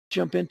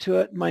jump into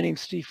it. My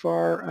name's Steve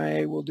Farr.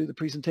 I will do the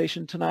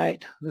presentation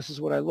tonight. This is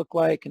what I look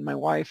like, and my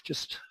wife,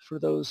 just for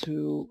those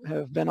who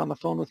have been on the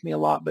phone with me a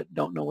lot but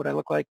don't know what I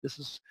look like, this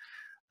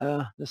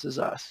is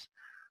us.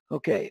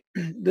 Okay,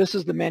 this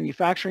is the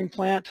manufacturing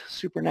plant,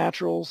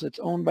 Supernaturals. It's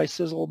owned by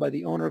Sizzle, by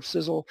the owner of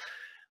Sizzle.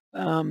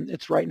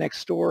 It's right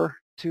next door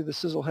to the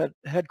Sizzle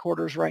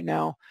headquarters right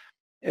now.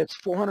 It's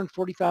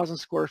 440,000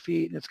 square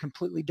feet, and it's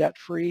completely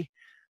debt-free.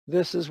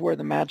 This is where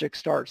the magic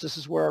starts. This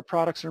is where our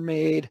products are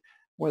made,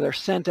 where they're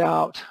sent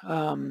out.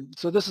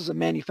 So this is a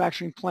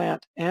manufacturing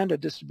plant and a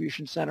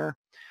distribution center,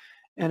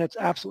 and it's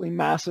absolutely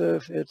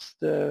massive. It's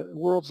the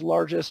world's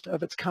largest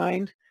of its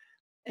kind,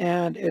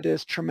 and it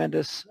is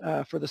tremendous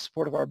for the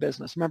support of our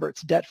business. Remember,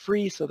 it's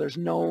debt-free, so there's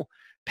no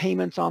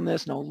payments on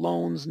this, no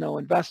loans, no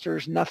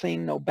investors,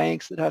 nothing, no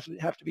banks that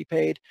have to be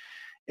paid.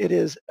 It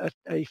is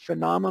a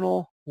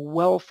phenomenal,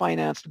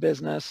 well-financed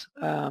business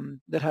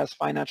that has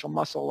financial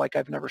muscle like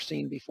I've never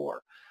seen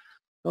before.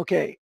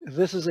 Okay,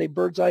 this is a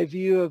bird's eye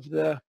view of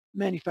the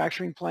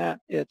manufacturing plant.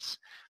 It's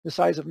the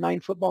size of 9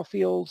 football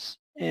fields,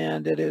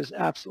 and it is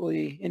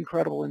absolutely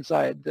incredible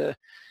inside.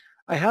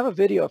 I have a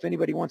video, if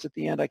anybody wants at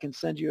the end, I can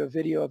send you a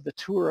video of the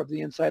tour of the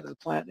inside of the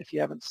plant if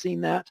you haven't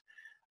seen that.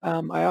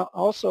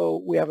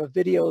 We have a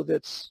video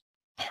that's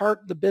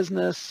part the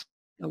business,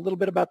 a little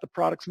bit about the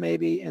products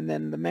maybe, and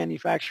then the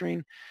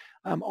manufacturing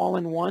all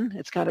in one.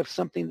 It's kind of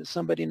something that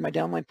somebody in my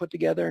downline put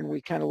together, and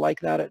we kind of like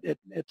that.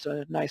 It's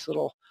a nice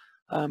little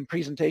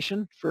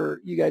presentation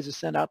for you guys to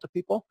send out to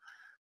people.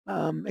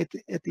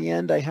 At the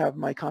end, I have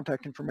my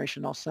contact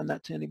information. I'll send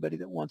that to anybody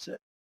that wants it.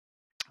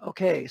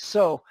 Okay,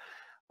 so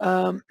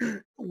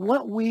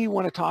what we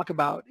want to talk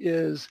about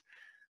is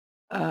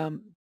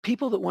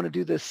people that want to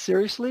do this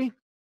seriously.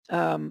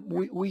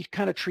 We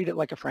kind of treat it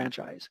like a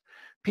franchise.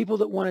 People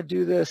that want to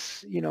do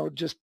this,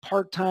 just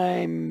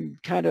part-time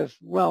kind of,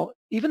 well,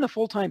 even the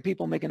full-time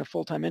people making a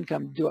full-time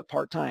income do it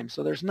part-time.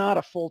 So there's not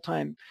a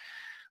full-time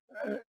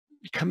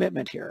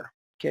commitment here,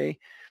 okay?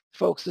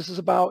 Folks, this is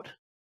about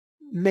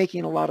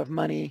making a lot of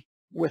money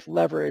with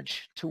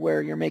leverage to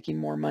where you're making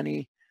more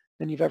money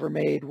than you've ever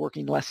made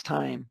working less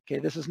time, okay?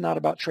 This is not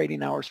about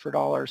trading hours for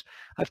dollars.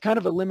 I've kind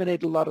of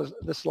eliminated a lot of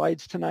the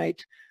slides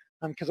tonight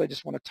because I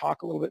just want to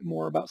talk a little bit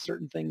more about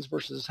certain things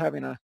versus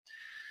having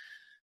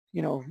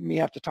me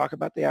have to talk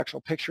about the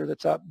actual picture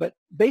that's up. But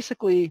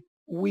basically,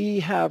 we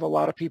have a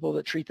lot of people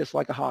that treat this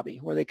like a hobby,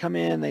 where they come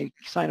in, they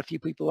sign a few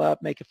people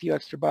up, make a few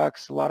extra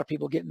bucks, a lot of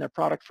people getting their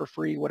product for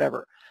free,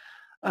 whatever.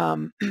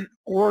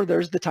 Or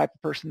there's the type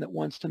of person that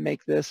wants to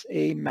make this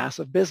a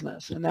massive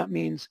business, and that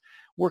means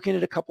working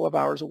at a couple of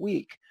hours a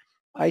week.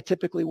 I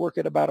typically work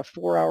at about a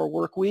 4-hour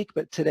work week,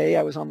 but today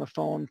I was on the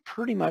phone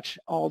pretty much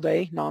all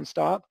day,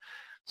 nonstop.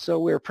 So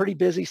we're pretty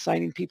busy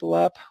signing people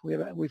up.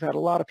 We've had a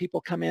lot of people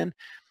come in.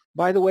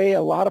 By the way,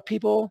 a lot of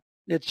people,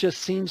 it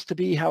just seems to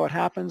be how it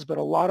happens, but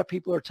a lot of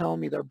people are telling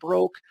me they're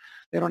broke.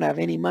 They don't have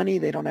any money.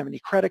 They don't have any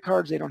credit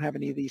cards. They don't have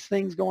any of these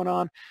things going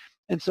on.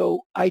 And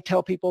so I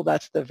tell people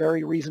that's the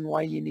very reason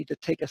why you need to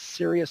take a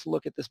serious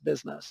look at this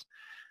business.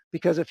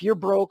 Because if you're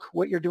broke,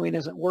 what you're doing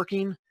isn't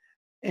working.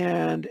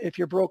 And if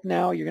you're broke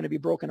now, you're going to be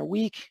broke in a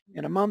week,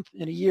 in a month,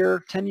 in a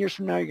year, 10 years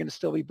from now, you're going to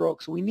still be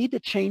broke. So we need to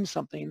change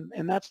something.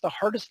 And that's the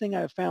hardest thing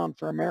I've found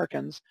for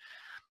Americans.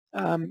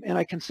 And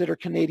I consider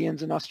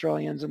Canadians and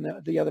Australians and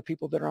the other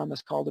people that are on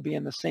this call to be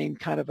in the same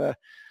kind of a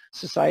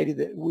society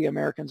that we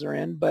Americans are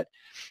in. But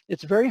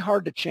it's very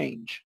hard to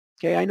change.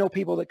 Okay, I know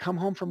people that come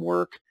home from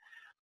work,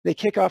 they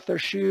kick off their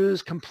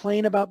shoes,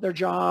 complain about their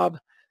job,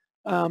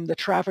 the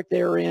traffic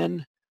they're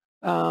in,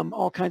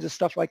 all kinds of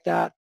stuff like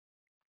that.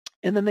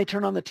 And then they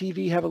turn on the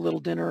TV, have a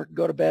little dinner,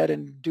 go to bed,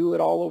 and do it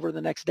all over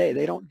the next day.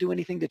 They don't do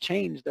anything to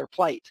change their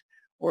plight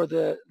or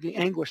the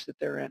anguish that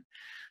they're in.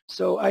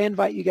 So I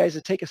invite you guys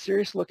to take a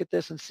serious look at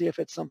this and see if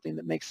it's something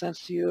that makes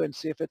sense to you, and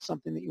see if it's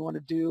something that you want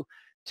to do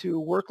to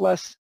work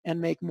less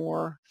and make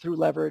more through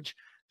leverage,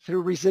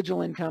 through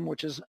residual income,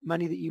 which is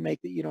money that you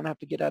make that you don't have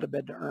to get out of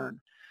bed to earn.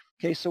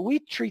 Okay, so we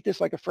treat this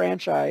like a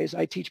franchise.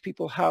 I teach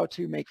people how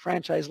to make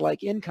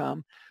franchise-like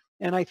income,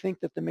 and I think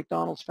that the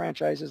McDonald's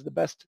franchise is the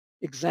best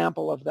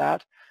example of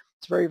that.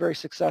 It's very, very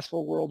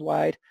successful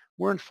worldwide.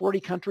 We're in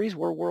 40 countries.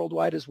 We're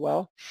worldwide as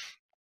well.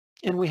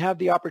 And we have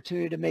the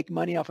opportunity to make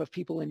money off of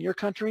people in your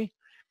country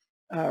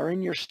or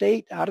in your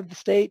state, out of the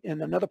state,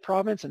 in another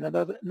province, in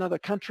another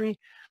country.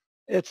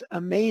 It's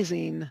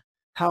amazing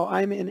how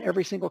I'm in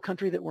every single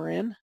country that we're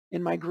in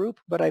my group,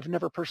 but I've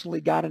never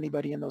personally got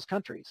anybody in those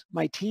countries.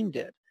 My team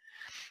did.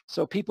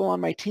 So people on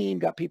my team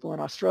got people in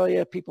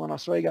Australia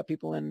got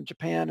people in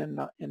Japan and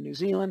in New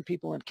Zealand,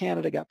 people in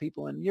Canada got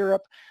people in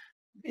Europe.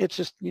 It's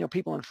just,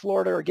 people in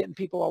Florida are getting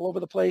people all over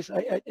the place.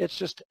 It's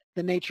just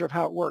the nature of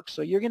how it works.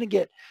 So you're going to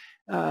get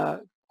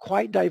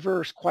quite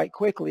diverse quite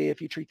quickly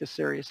if you treat this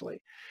seriously.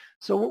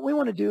 So what we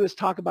want to do is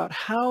talk about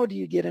how do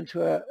you get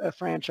into a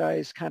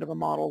franchise kind of a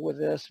model with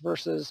this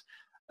versus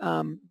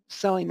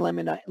selling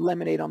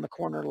lemonade on the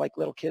corner like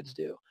little kids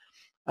do.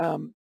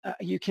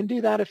 You can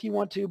do that if you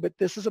want to, but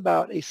this is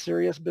about a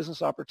serious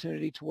business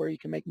opportunity to where you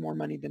can make more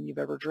money than you've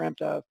ever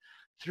dreamt of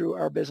through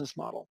our business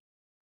model.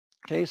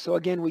 Okay, so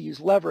again, we use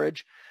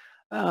leverage.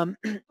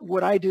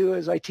 What I do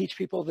is I teach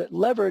people that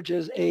leverage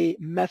is a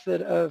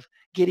method of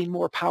getting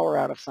more power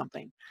out of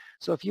something.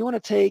 So if you want to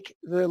take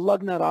the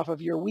lug nut off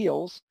of your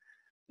wheels,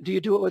 do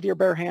you do it with your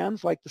bare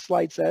hands, like the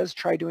slide says,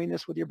 try doing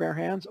this with your bare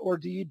hands, or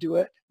do you do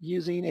it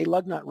using a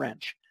lug nut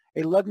wrench?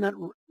 A lug nut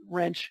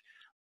wrench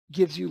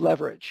gives you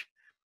leverage.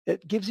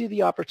 It gives you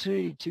the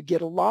opportunity to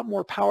get a lot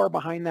more power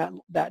behind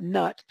that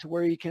nut to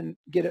where you can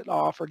get it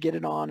off or get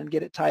it on and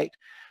get it tight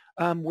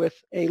with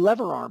a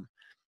lever arm.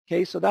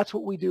 Okay, so that's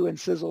what we do in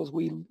Sizzles.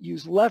 We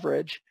use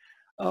leverage,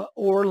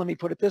 or let me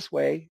put it this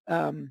way,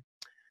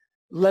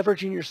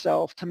 leveraging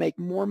yourself to make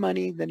more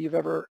money than you've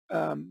ever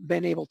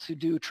been able to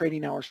do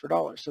trading hours for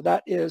dollars. So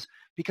that is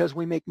because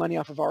we make money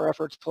off of our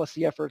efforts plus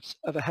the efforts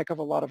of a heck of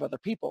a lot of other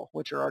people,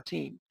 which are our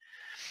team.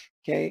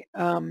 Okay,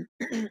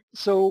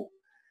 so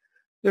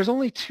there's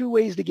only two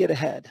ways to get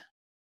ahead.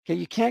 Okay,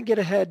 you can't get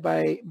ahead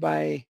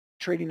by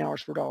trading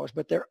hours for dollars,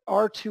 but there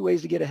are two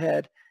ways to get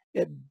ahead.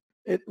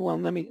 Well,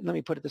 let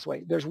me put it this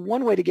way. There's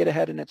one way to get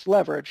ahead, and it's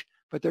leverage,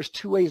 but there's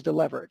two ways to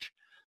leverage.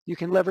 You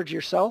can leverage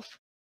yourself,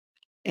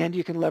 and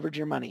you can leverage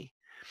your money.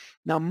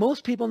 Now,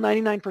 most people,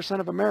 99%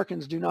 of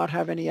Americans, do not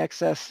have any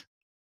excess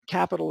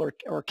capital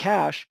or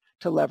cash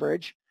to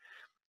leverage.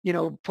 You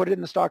know, put it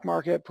in the stock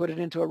market, put it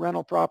into a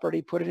rental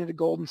property, put it into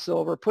gold and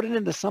silver, put it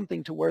into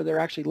something to where they're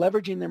actually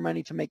leveraging their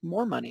money to make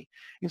more money.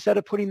 Instead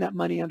of putting that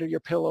money under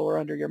your pillow or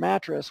under your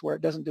mattress where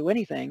it doesn't do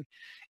anything,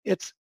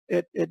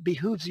 it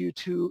behooves you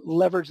to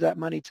leverage that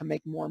money to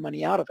make more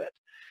money out of it.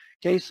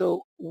 Okay,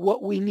 so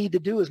what we need to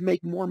do is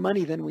make more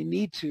money than we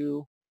need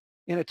to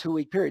in a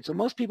 2-week period. So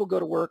most people go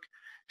to work,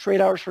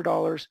 trade hours for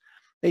dollars,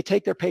 they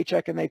take their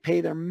paycheck and they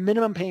pay their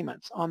minimum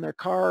payments on their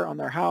car, on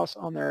their house,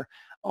 on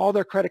all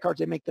their credit cards.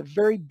 They make the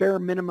very bare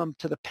minimum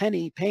to the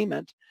penny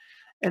payment,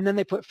 and then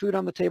they put food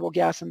on the table,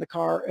 gas in the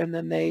car, and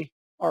then they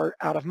are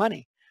out of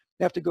money.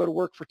 They have to go to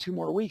work for 2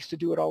 more weeks to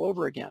do it all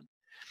over again.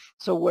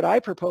 So what I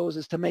propose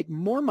is to make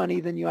more money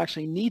than you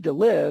actually need to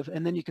live,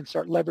 and then you can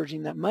start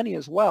leveraging that money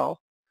as well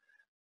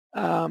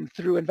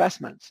through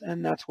investments.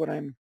 And that's what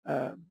I'm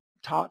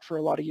taught for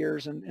a lot of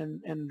years,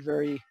 and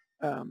very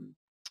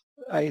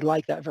I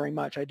like that very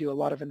much. I do a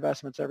lot of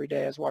investments every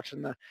day. I was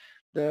watching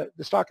the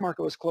stock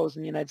market was closed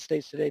in the United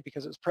States today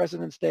because it was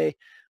President's Day,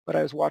 but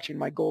I was watching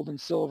my gold and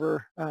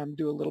silver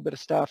do a little bit of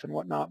stuff and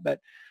whatnot. But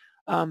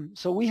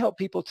so we help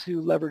people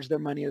to leverage their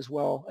money as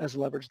well as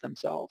leverage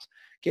themselves.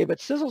 Okay,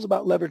 but Sizzle's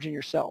about leveraging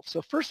yourself.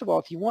 So first of all,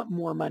 if you want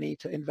more money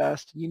to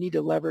invest, you need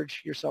to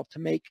leverage yourself to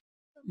make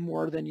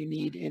more than you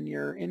need in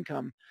your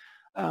income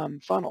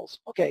funnels.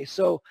 Okay,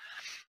 so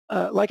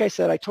like I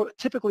said, I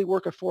typically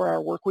work a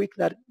 4-hour work week.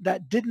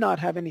 That did not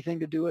have anything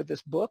to do with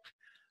this book.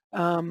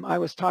 I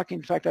was talking,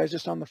 in fact, I was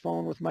just on the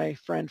phone with my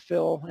friend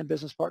Phil and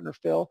business partner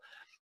Phil,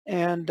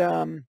 and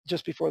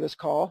just before this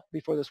call,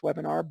 before this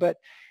webinar, but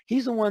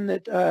he's the one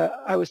that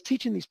I was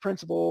teaching these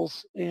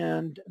principles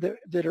and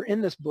that are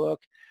in this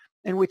book.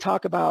 And we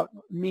talk about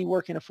me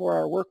working a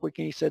 4-hour work week,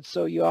 and he said,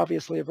 so you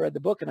obviously have read the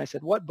book. And I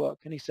said, what book?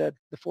 And he said,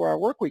 the 4-hour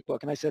work week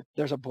book. And I said,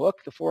 there's a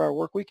book, the 4-hour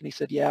work week? And he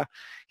said, yeah.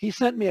 He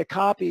sent me a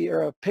copy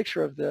or a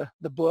picture of the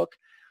book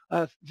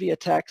via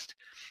text.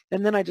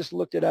 And then I just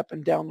looked it up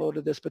and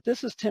downloaded this. But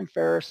this is Tim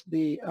Ferriss,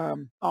 the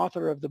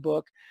author of the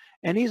book.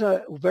 And he's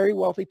a very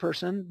wealthy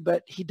person,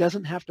 but he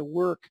doesn't have to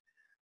work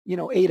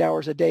 8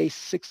 hours a day,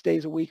 6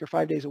 days a week, or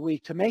 5 days a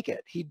week to make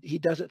it. He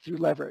does it through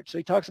leverage. So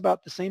he talks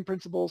about the same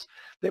principles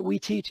that we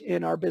teach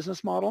in our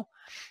business model.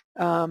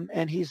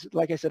 And he's,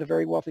 like I said, a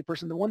very wealthy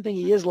person. The one thing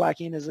he is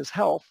lacking is his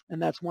health.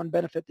 And that's one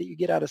benefit that you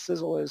get out of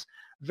Sizzle is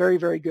very,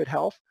 very good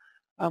health.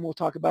 We'll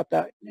talk about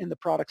that in the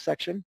product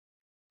section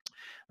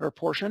or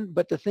portion.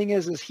 But the thing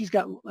is he's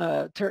got,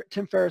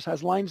 Tim Ferriss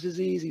has Lyme's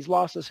disease. He's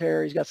lost his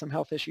hair. He's got some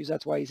health issues.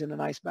 That's why he's in an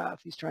ice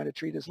bath. He's trying to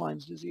treat his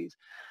Lyme's disease.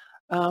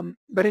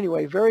 But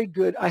anyway, very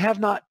good. I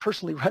have not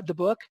personally read the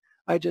book.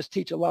 I just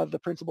teach a lot of the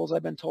principles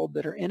I've been told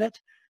that are in it.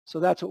 So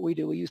that's what we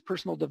do. We use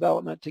personal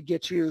development to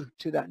get you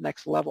to that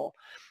next level.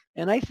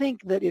 And I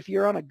think that if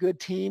you're on a good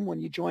team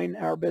when you join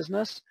our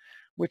business,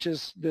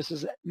 this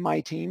is my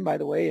team, by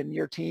the way, and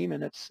your team,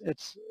 and it's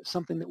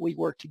something that we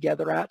work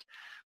together at.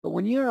 But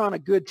when you're on a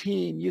good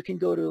team, you can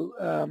go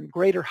to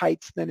greater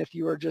heights than if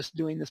you were just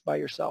doing this by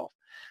yourself.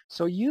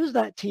 So use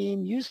that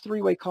team, use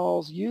 3-way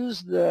calls,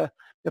 use the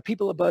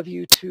people above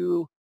you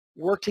to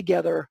work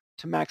together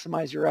to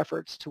maximize your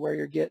efforts to where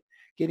you're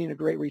getting a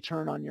great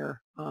return on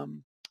your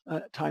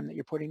time that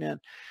you're putting in.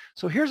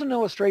 So here's an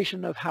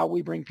illustration of how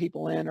we bring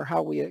people in, or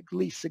how we at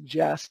least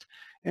suggest.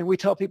 And we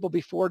tell people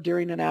before,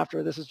 during, and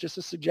after. This is just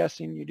a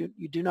suggestion.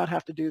 You do not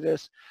have to do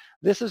this.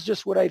 This is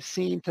just what I've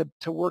seen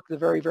to work the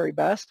very, very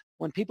best.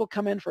 When people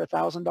come in for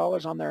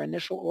 $1,000 on their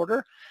initial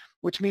order,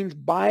 which means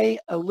buy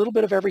a little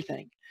bit of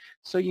everything.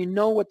 So you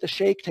know what the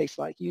shake tastes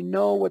like. You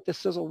know what the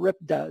Sizzle Rip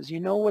does. You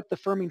know what the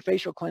firming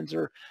facial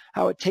cleanser,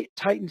 how it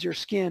tightens your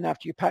skin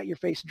after you pat your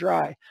face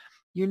dry.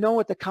 You know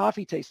what the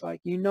coffee tastes like.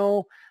 You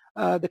know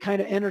the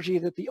kind of energy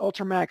that the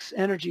Ultramax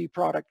energy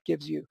product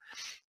gives you.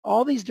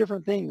 All these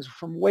different things,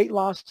 from weight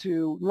loss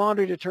to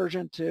laundry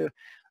detergent to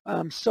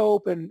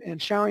soap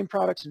and showering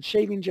products and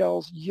shaving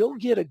gels, you'll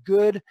get a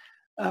good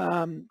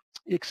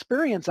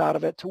experience out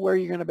of it to where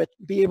you're going to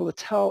be able to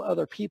tell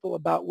other people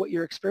about what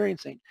you're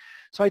experiencing.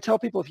 So I tell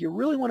people, if you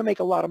really want to make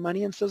a lot of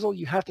money in Sizzle,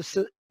 you have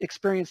to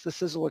experience the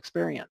Sizzle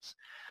experience.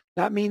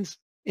 That means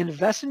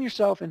invest in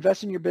yourself,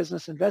 invest in your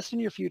business, invest in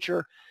your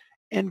future,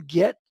 and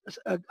get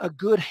a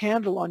good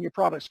handle on your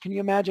products. Can you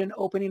imagine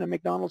opening a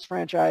McDonald's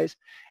franchise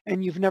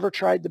and you've never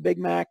tried the Big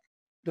Mac,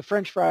 the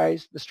French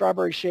fries, the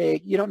strawberry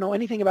shake? You don't know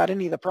anything about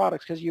any of the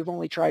products because you've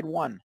only tried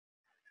one.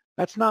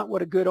 That's not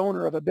what a good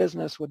owner of a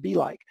business would be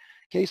like.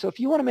 Okay, so if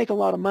you want to make a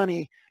lot of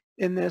money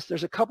in this,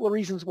 there's a couple of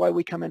reasons why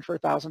we come in for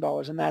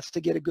 $1,000, and that's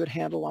to get a good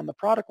handle on the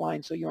product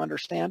line so you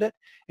understand it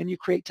and you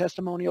create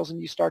testimonials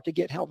and you start to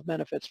get health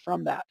benefits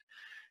from that.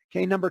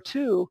 Okay, number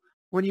two,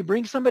 when you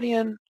bring somebody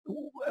in,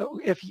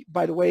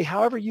 by the way,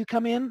 however you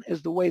come in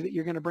is the way that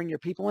you're going to bring your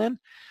people in.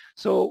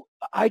 So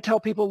I tell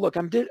people, look,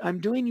 I'm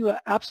doing you an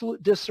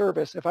absolute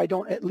disservice if I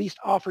don't at least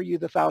offer you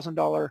the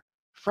 $1,000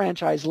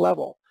 franchise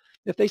level.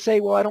 If they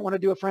say, well, I don't want to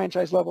do a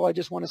franchise level, I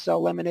just want to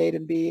sell lemonade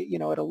and be,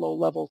 at a low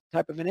level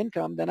type of an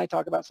income, then I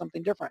talk about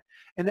something different.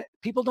 And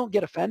people don't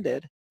get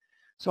offended.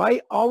 So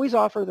I always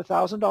offer the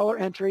 $1,000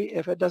 entry.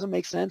 If it doesn't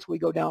make sense, we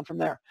go down from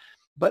there.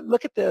 But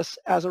look at this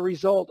as a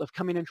result of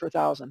coming in for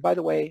 1,000. By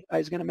the way, I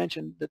was going to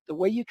mention that the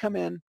way you come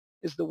in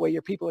is the way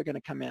your people are going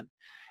to come in.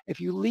 If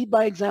you lead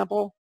by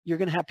example, you're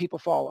going to have people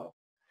follow.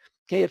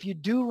 Okay, if you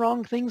do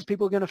wrong things,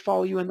 people are going to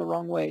follow you in the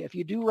wrong way. If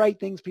you do right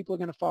things, people are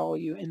going to follow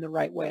you in the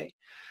right way.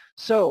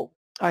 So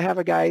I have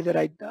a guy that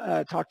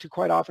I talk to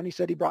quite often. He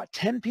said he brought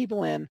 10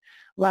 people in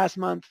last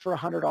month for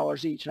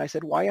 $100 each. And I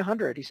said, why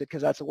 100? He said,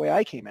 because that's the way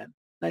I came in. And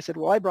I said,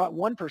 well, I brought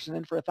one person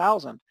in for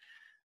 1,000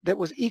 that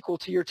was equal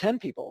to your 10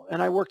 people.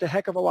 And I worked a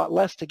heck of a lot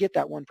less to get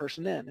that one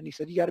person in. And he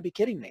said, you got to be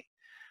kidding me.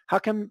 How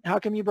come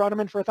you brought him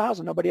in for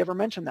 1,000? Nobody ever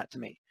mentioned that to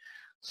me.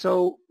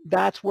 So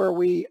that's where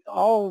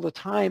all the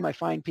time I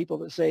find people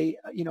that say,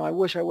 I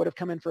wish I would have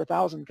come in for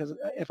 1,000 because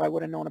if I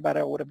would have known about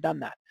it, I would have done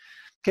that.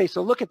 Okay,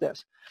 so look at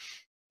this.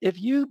 If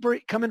you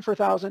come in for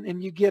 1,000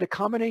 and you get a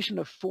combination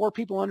of 4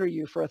 people under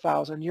you for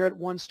 1,000, you're at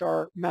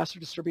 1-star master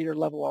distributor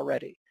level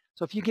already.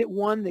 So if you get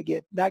one,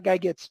 that guy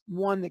gets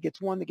one, that gets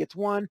one, that gets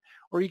one,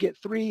 or you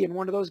get 3 and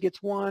one of those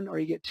gets one, or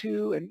you get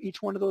 2 and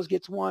each one of those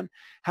gets one.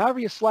 However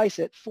you slice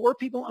it, 4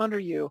 people under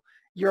you,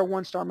 you're a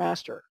 1-star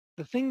master.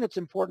 The thing that's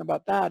important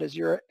about that is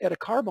you're at a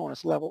car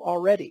bonus level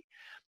already.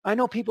 I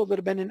know people that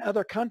have been in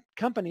other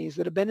companies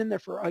that have been in there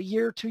for a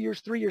year, 2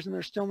 years, 3 years, and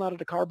they're still not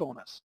at a car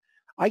bonus.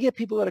 I get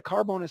people at a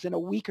car bonus in a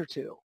week or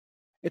 2.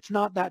 It's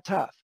not that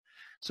tough.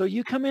 So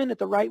you come in at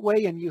the right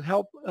way and you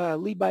help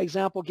lead by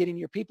example, getting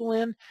your people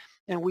in.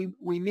 And we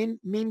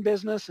mean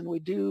business, and we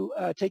do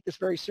take this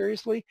very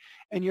seriously.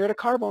 And you're at a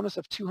car bonus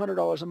of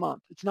 $200 a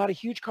month. It's not a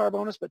huge car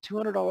bonus, but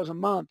 $200 a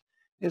month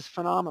is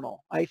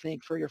phenomenal, I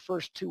think, for your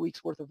first 2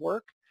 weeks worth of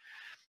work.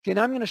 Okay,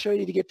 now I'm going to show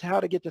you how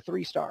to get to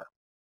 3-star.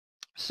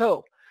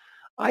 So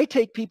I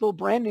take people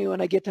brand new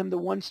and I get them to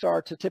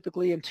 1-star to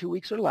typically in 2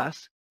 weeks or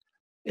less.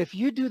 If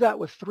you do that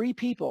with 3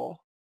 people,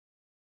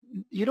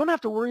 you don't have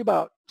to worry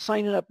about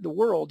signing up the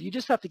world. You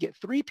just have to get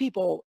 3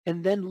 people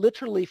and then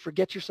literally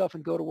forget yourself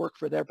and go to work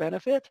for their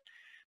benefit.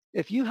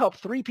 If you help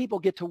 3 people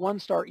get to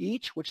 1-star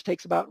each, which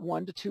takes about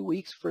 1 to 2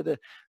 weeks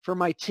for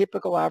my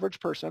typical average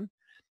person.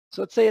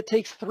 So let's say it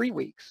takes 3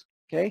 weeks,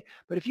 okay?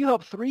 But if you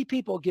help 3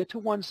 people get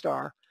to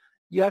 1-star,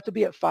 you have to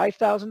be at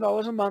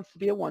 $5,000 a month to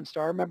be a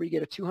 1-star. Remember, you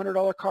get a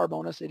 $200 car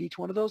bonus at each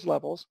one of those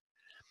levels.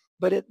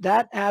 But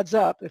that adds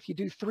up. If you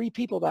do 3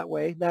 people that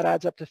way, that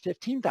adds up to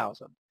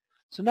 15,000.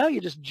 So now you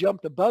just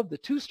jumped above the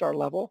 2-star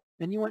level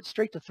and you went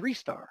straight to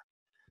 3-star.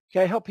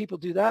 Okay, I help people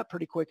do that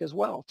pretty quick as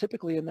well,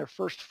 typically in their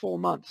first full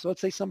month. So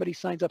let's say somebody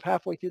signs up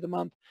halfway through the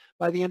month.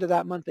 By the end of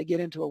that month, they get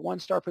into a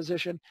 1-star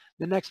position.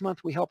 The next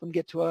month, we help them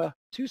get to a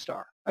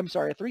 2-star. I'm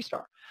sorry, a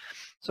 3-star.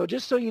 So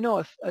just so you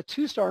know, a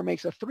 2-star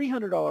makes a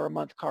 $300 a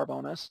month car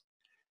bonus,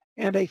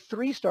 and a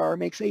 3-star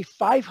makes a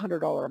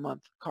 $500 a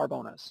month car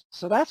bonus.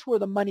 So that's where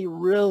the money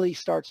really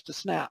starts to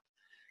snap.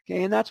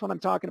 Okay, and that's what I'm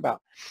talking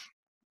about.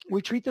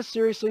 We treat this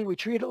seriously. We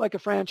treat it like a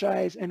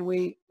franchise, and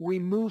we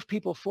move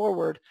people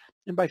forward.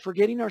 And by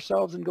forgetting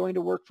ourselves and going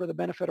to work for the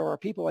benefit of our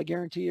people, I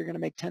guarantee you're going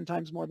to make 10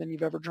 times more than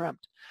you've ever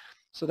dreamt.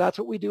 So that's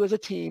what we do as a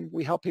team.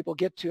 We help people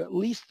get to at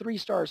least 3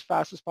 stars as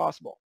fast as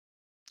possible.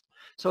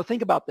 So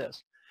think about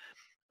this.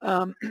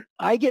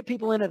 I get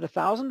people in at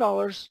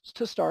 $1,000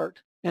 to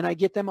start, and I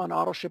get them on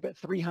auto ship at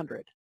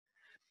 300.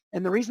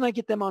 And the reason I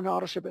get them on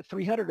auto ship at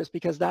 300 is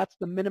because that's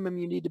the minimum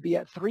you need to be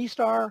at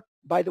 3-star,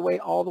 by the way,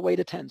 all the way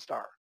to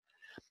 10-star.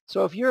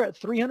 So if you're at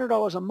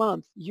 $300 a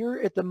month,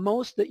 you're at the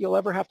most that you'll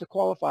ever have to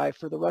qualify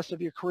for the rest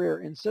of your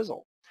career in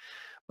Sizzle.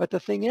 But the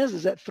thing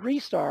is at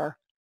 3-star,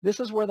 this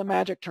is where the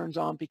magic turns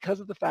on because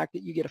of the fact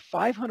that you get a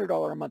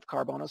 $500 a month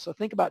car bonus. So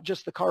think about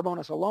just the car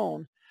bonus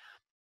alone.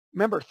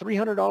 Remember,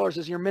 $300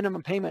 is your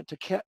minimum payment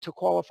to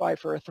qualify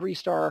for a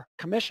 3-star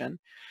commission,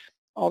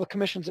 all the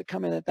commissions that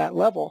come in at that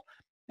level.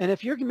 And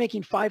if you're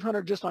making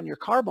 $500 just on your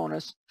car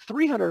bonus,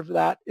 $300 of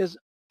that is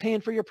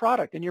paying for your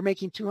product, and you're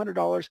making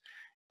 $200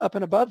 up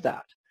and above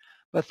that.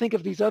 But think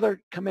of these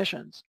other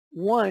commissions.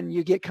 One,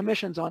 you get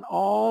commissions on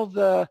all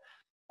the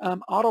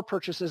auto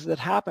purchases that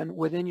happen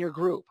within your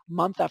group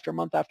month after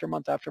month after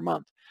month after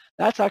month.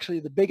 That's actually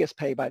the biggest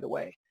pay, by the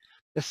way.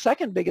 The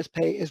second biggest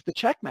pay is the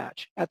check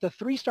match. At the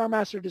 3-star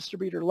master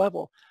distributor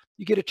level,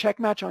 you get a check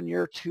match on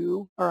your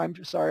on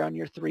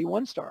your 3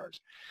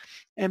 1-stars.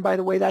 And by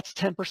the way, that's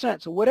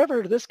 10%. So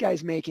whatever this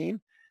guy's making,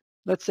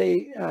 let's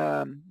say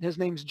his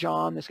name's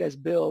John, this guy's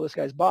Bill, this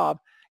guy's Bob,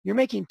 you're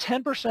making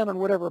 10% on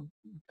whatever,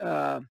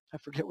 I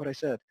forget what I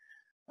said,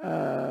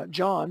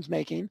 John's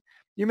making.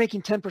 You're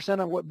making 10%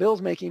 on what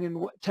Bill's making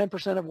and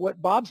 10% of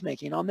what Bob's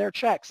making on their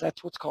checks.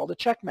 That's what's called a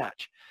check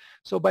match.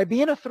 So by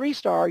being a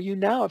 3-star, you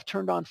now have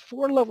turned on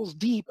 4 levels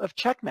deep of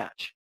check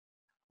match,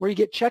 where you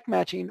get check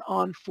matching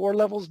on 4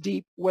 levels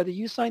deep, whether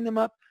you sign them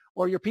up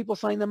or your people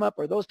sign them up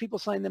or those people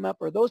sign them up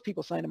or those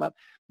people sign them up.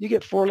 You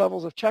get 4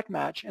 levels of check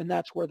match, and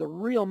that's where the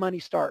real money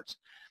starts.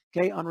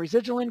 Okay, on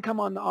residual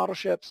income on the auto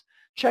ships,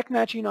 check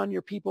matching on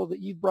your people that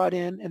you've brought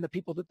in and the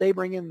people that they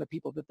bring in, the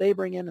people that they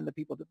bring in, and the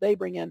people that they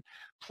bring in,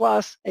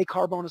 plus a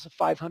car bonus of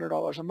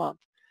 $500 a month.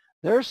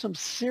 There's some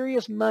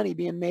serious money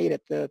being made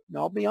at the,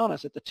 I'll be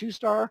honest, at the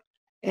 2-star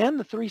and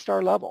the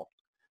 3-star level.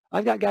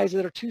 I've got guys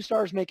that are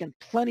 2-stars making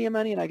plenty of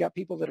money, and I got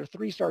people that are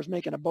 3-stars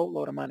making a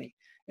boatload of money.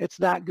 It's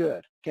that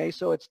good. Okay,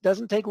 so it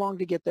doesn't take long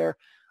to get there.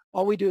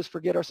 All we do is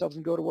forget ourselves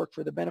and go to work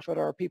for the benefit of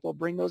our people,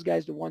 bring those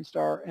guys to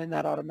 1-star, and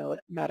that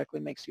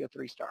automatically makes you a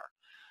 3-star.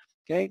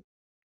 Okay.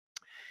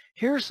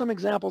 Here's some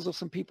examples of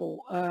some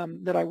people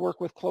that I work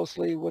with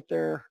closely with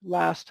their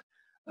last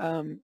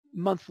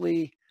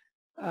monthly,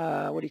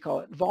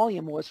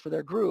 volume was for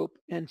their group.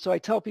 And so I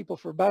tell people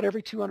for about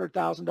every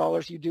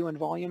 $200,000 you do in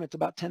volume, it's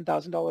about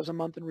 $10,000 a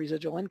month in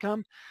residual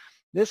income.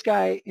 This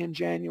guy in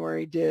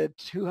January did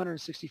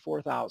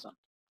 $264,000.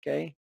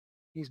 Okay.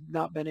 He's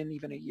not been in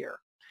even a year.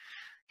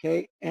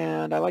 Okay,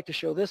 and I like to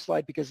show this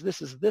slide because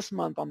this is this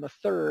month on the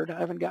 3rd. I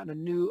haven't gotten a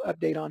new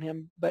update on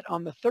him, but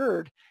on the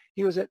 3rd,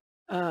 he was at,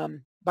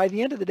 by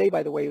the end of the day,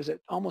 by the way, he was at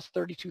almost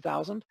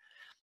 32,000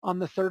 on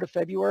the 3rd of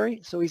February.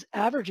 So he's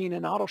averaging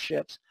in auto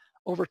ships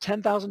over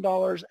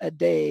 $10,000 a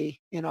day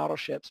in auto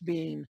ships,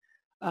 being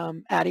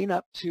adding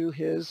up to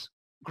his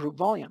group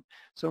volume.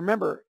 So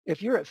remember,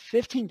 if you're at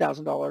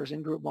 $15,000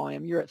 in group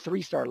volume, you're at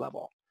 3-star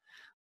level.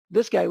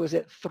 This guy was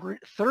at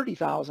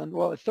 30,000,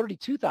 well, at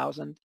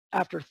 32,000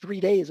 after 3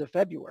 days of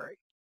February.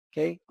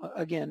 Okay,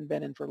 again,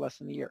 been in for less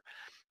than a year.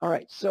 All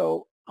right,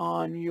 so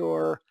on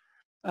your,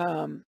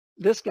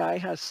 this guy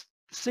has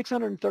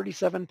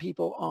 637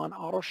 people on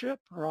auto ship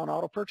or on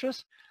auto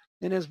purchase,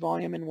 and his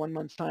volume in 1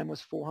 month's time was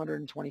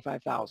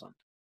 425,000.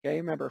 Okay,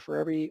 remember, for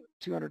every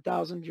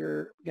 200,000,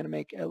 you're going to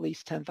make at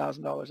least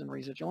 $10,000 in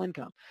residual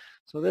income.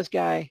 So this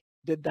guy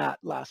did that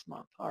last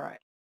month. All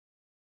right,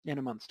 in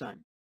a month's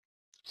time.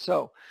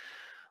 So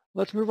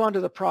let's move on to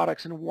the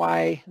products and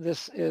why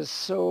this is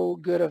so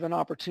good of an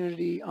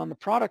opportunity on the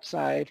product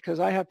side, because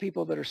I have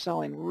people that are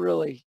selling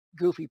really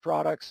goofy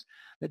products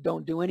that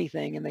don't do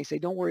anything, and they say,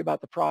 don't worry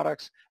about the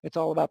products. It's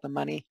all about the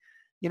money.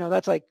 You know,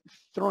 that's like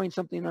throwing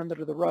something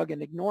under the rug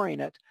and ignoring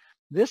it.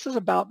 This is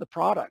about the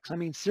products. I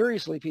mean,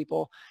 seriously,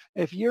 people,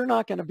 if you're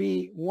not going to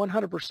be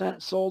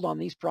 100% sold on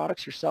these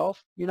products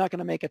yourself, you're not going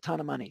to make a ton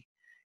of money.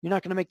 You're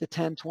not going to make the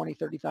 $10, $20,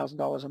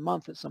 $30,000 a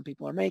month that some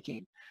people are making.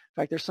 In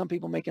fact, there's some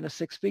people making a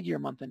 6-figure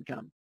month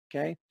income.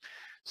 Okay.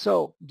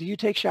 So do you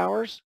take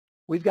showers?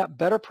 We've got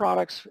better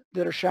products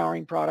that are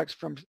showering products,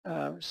 from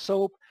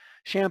soap,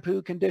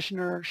 shampoo,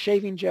 conditioner,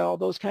 shaving gel,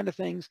 those kind of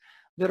things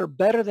that are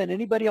better than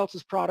anybody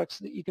else's products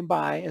that you can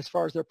buy as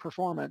far as their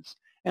performance,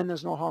 and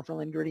there's no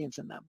harmful ingredients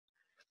in them.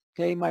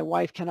 Okay. My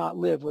wife cannot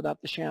live without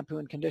the shampoo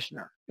and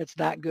conditioner. It's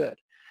that good.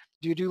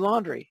 Do you do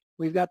laundry?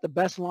 We've got the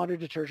best laundry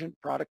detergent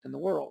product in the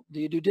world. Do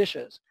you do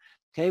dishes?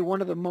 Okay,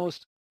 one of the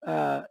most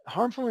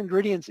harmful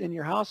ingredients in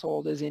your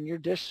household is in your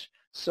dish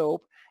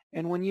soap.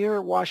 And when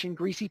you're washing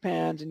greasy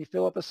pans and you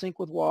fill up a sink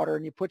with water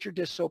and you put your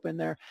dish soap in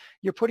there,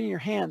 you're putting your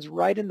hands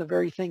right in the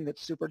very thing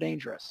that's super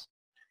dangerous.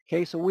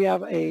 Okay, so we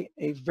have a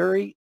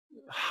very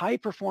high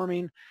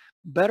performing,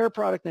 better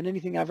product than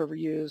anything I've ever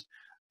used,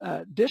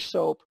 dish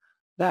soap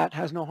that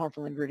has no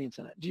harmful ingredients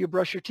in it. Do you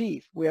brush your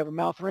teeth? We have a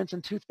mouth rinse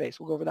and toothpaste.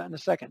 We'll go over that in a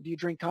second. Do you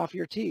drink coffee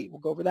or tea?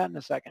 We'll go over that in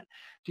a second.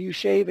 Do you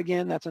shave?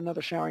 Again, that's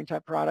another showering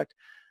type product,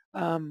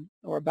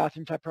 or a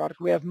bathroom type product.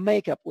 We have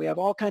makeup. We have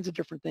all kinds of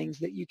different things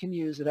that you can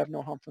use that have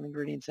no harmful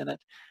ingredients in it.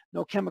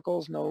 No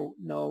chemicals,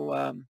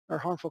 or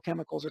harmful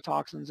chemicals or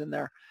toxins in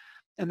there,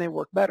 and they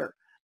work better.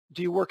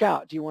 Do you work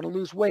out? Do you want to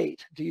lose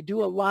weight? Do you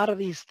do a lot of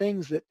these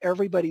things that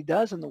everybody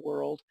does in the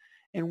world?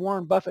 And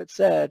Warren Buffett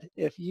said,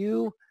 if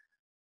you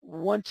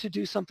want to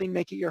do something,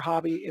 make it your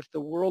hobby. If the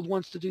world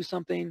wants to do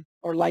something,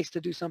 or likes to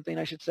do something,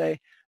 I should say,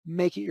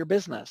 make it your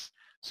business.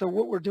 So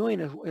what we're doing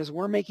is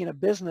we're making a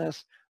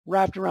business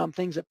wrapped around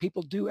things that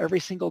people do every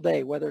single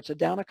day, whether it's a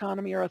down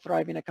economy or a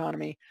thriving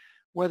economy,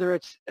 whether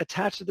it's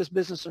attached to this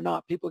business or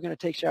not. People are going to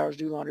take showers,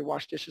 do laundry,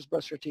 wash dishes,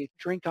 brush their teeth,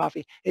 drink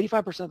coffee.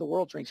 85% of the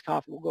world drinks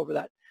coffee. We'll go over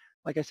that,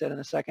 like I said, in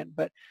a second.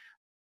 But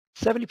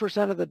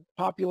 70% of the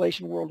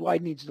population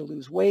worldwide needs to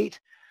lose weight.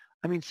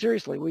 I mean,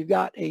 seriously, we've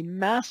got a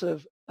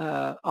massive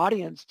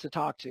audience to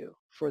talk to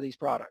for these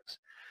products.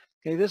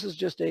 Okay, this is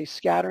just a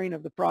scattering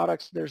of the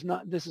products.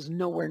 This is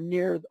nowhere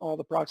near all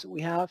the products that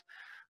we have.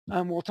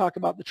 We'll talk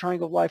about the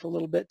Triangle of Life a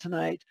little bit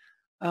tonight.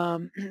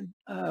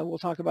 We'll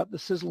talk about the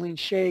Sizzling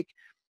Shake,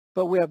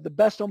 but we have the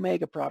Best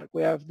Omega product.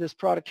 We have this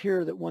product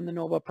here that won the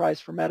Nobel Prize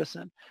for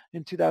Medicine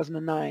in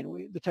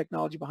 2009, the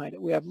technology behind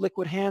it. We have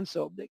liquid hand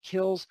soap that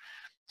kills,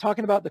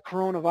 talking about the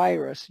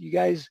coronavirus. You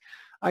guys,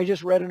 I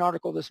just read an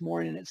article this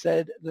morning. It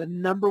said the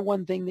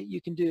 #1 thing that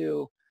you can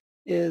do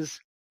is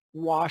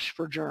wash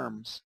for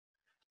germs.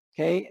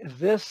 Okay,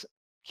 this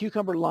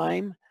cucumber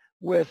lime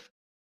with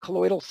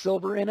colloidal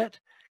silver in it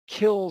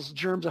kills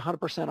germs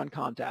 100% on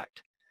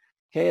contact.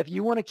 Okay, if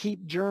you want to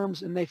keep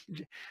germs, and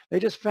they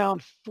just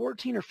found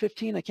 14 or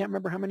 15, I can't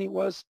remember how many it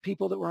was,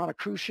 people that were on a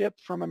cruise ship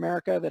from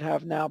America that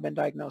have now been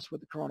diagnosed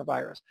with the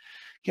coronavirus.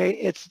 Okay,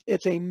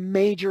 it's a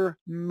major,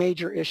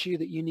 major issue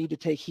that you need to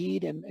take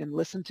heed and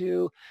listen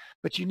to,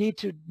 but you need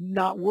to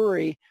not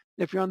worry.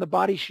 If you're on the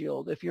Body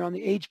Shield, if you're on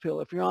the Age Pill,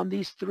 if you're on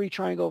these 3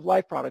 Triangle of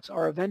Life products,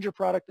 our Avenger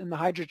product and the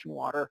hydrogen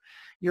water,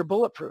 you're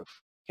bulletproof,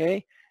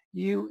 okay?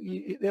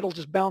 It'll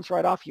just bounce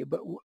right off you. But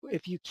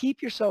if you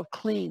keep yourself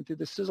clean through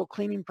the Sizzle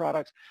cleaning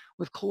products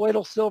with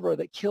colloidal silver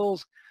that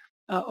kills,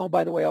 oh,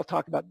 by the way, I'll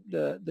talk about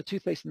the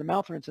toothpaste and the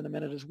mouth rinse in a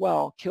minute as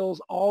well,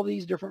 kills all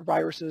these different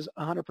viruses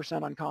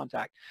 100% on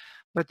contact.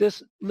 But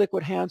this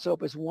liquid hand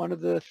soap is one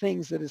of the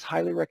things that is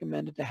highly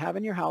recommended to have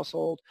in your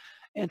household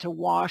and to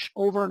wash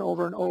over and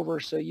over and over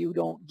so you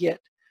don't get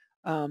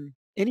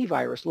any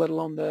virus, let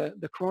alone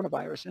the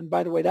coronavirus. And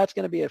by the way, that's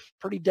going to be a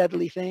pretty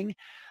deadly thing.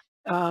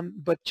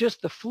 But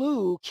just the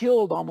flu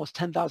killed almost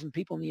 10,000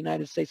 people in the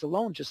United States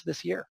alone just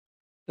this year,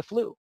 the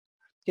flu.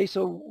 Okay,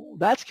 so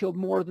that's killed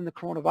more than the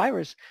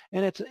coronavirus,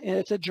 and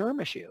it's a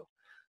germ issue.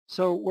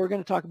 So we're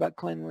going to talk about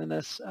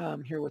cleanliness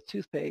here with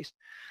toothpaste.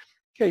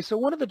 Okay, so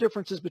one of the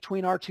differences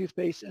between our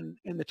toothpaste and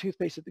the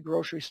toothpaste at the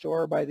grocery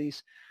store by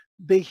these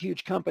big,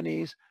 huge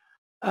companies,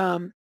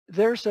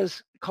 theirs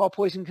says call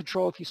poison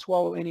control if you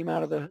swallow any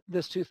amount of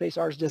this toothpaste.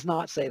 Ours does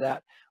not say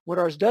that. What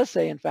ours does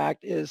say, in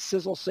fact, is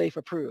Sizzle Safe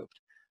approved.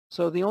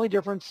 So the only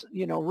difference,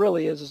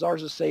 really is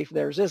ours is safe,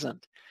 theirs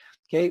isn't.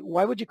 Okay,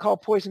 why would you call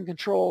poison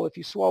control if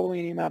you swallow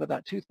any amount of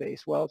that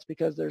toothpaste? Well, it's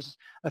because there's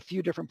a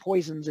few different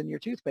poisons in your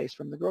toothpaste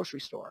from the grocery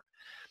store.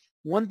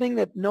 One thing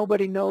that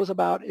nobody knows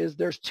about is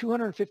there's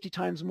 250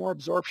 times more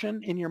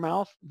absorption in your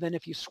mouth than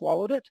if you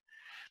swallowed it.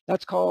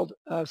 That's called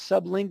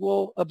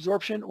sublingual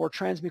absorption or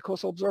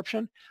transmucosal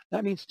absorption.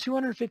 That means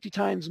 250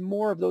 times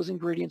more of those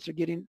ingredients are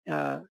getting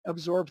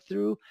absorbed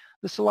through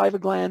the saliva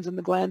glands and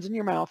the glands in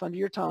your mouth under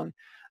your tongue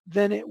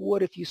than it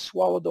would if you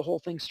swallowed the whole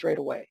thing straight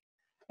away.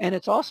 And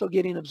it's also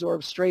getting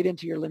absorbed straight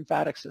into your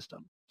lymphatic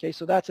system. Okay,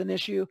 so that's an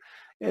issue.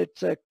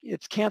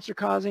 It's cancer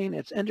causing,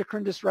 it's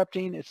endocrine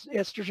disrupting, it's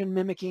estrogen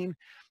mimicking,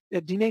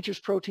 it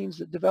denatures proteins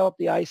that develop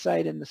the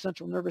eyesight and the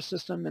central nervous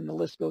system, and the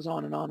list goes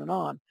on and on and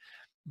on.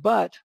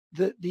 But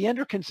the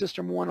endocrine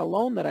system one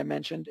alone that I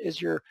mentioned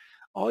is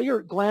all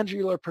your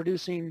glandular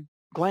producing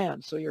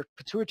glands. So your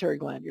pituitary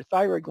gland, your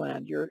thyroid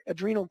gland, your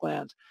adrenal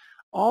glands,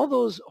 all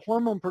those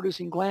hormone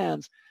producing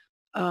glands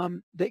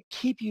that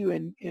keep you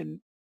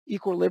in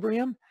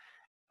equilibrium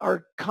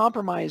are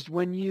compromised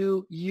when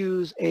you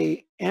use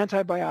a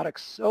antibiotic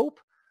soap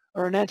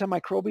or an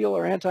antimicrobial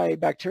or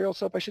antibacterial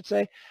soap, I should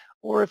say,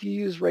 or if you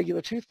use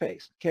regular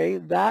toothpaste. Okay,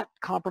 that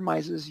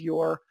compromises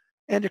your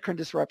endocrine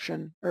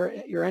disruption or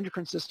your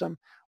endocrine system,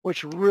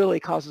 which really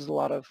causes a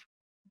lot of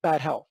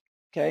bad health.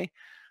 Okay,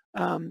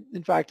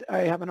 in fact, I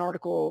have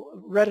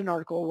read an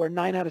article where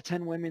 9 out of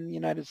 10 women in the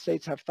United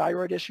States have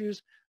thyroid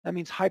issues. That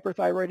means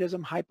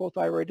hyperthyroidism,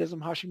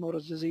 hypothyroidism,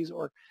 Hashimoto's disease,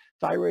 or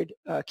thyroid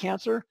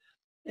cancer.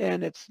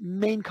 And its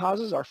main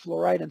causes are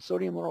fluoride and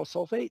sodium lauryl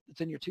sulfate that's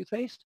in your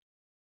toothpaste.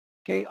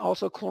 Okay,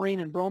 also chlorine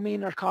and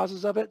bromine are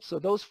causes of it. So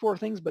those 4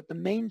 things, but the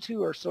main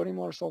 2 are sodium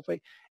lauryl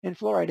sulfate and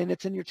fluoride, and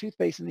it's in your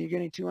toothpaste, and you're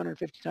getting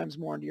 250 times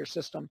more into your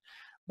system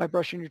by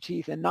brushing your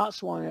teeth and not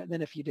swallowing it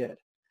than if you did.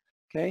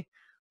 Okay.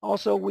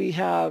 Also, we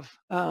have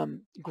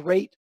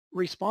great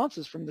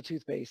responses from the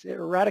toothpaste. It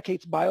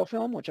eradicates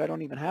biofilm, which I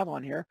don't even have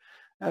on here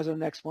as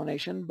an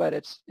explanation, but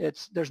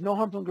there's no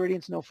harmful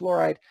ingredients, no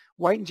fluoride,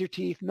 whitens your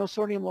teeth, no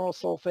sodium lauryl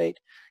sulfate,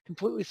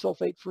 completely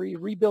sulfate free,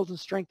 rebuilds and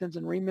strengthens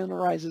and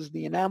remineralizes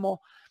the enamel,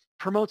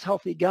 promotes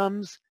healthy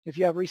gums. If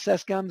you have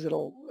recessed gums,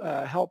 it'll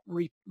help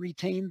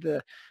retain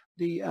the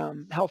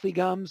healthy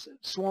gums,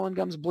 swollen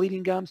gums,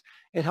 bleeding gums.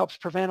 It helps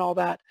prevent all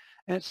that.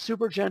 And it's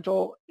super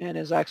gentle and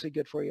is actually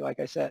good for you, like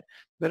I said.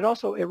 But it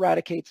also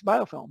eradicates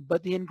biofilm.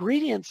 But the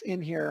ingredients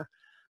in here,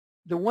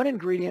 the one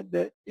ingredient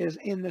that is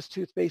in this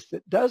toothpaste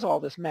that does all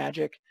this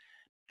magic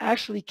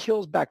actually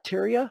kills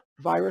bacteria,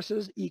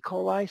 viruses, E.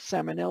 coli,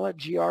 salmonella,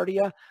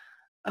 giardia,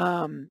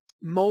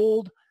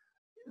 mold.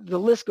 The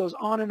list goes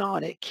on and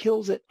on. It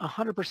kills it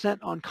 100%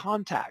 on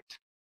contact.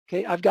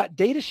 Okay, I've got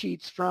data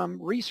sheets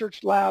from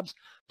research labs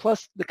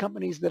plus the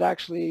companies that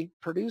actually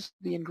produce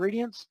the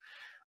ingredients,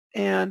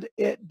 and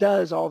it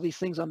does all these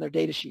things on their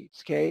data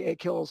sheets. Okay, it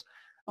kills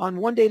On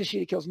one data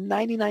sheet, it kills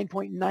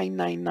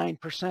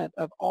 99.999%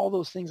 of all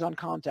those things on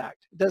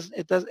contact.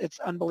 It's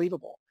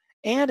unbelievable.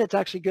 And it's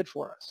actually good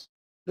for us,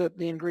 the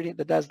ingredient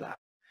that does that.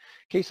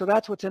 Okay, so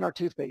that's what's in our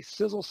toothpaste.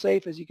 Sizzle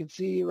safe, as you can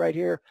see right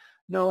here,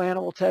 no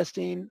animal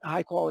testing,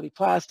 high quality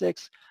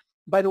plastics.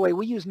 By the way,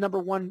 we use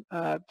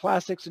 #1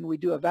 plastics, and we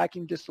do a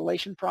vacuum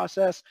distillation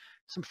process.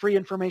 Some free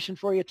information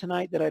for you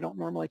tonight that I don't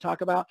normally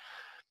talk about.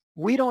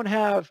 We don't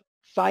have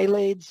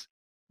phthalates,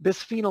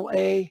 bisphenol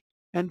A,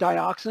 and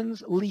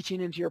dioxins leaching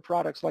into your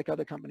products like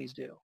other companies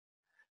do.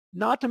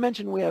 Not to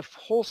mention we have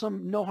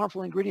wholesome, no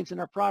harmful ingredients in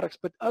our products,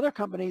 but other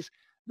companies,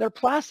 their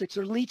plastics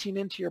are leaching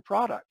into your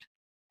product,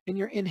 and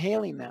you're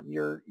inhaling them,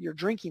 you're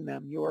drinking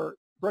them, you're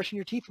brushing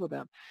your teeth with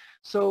them.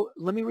 So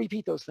let me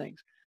repeat those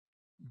things.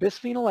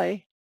 Bisphenol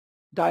A,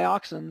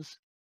 dioxins,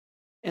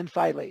 and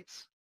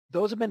phthalates.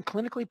 Those have been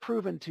clinically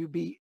proven to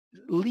be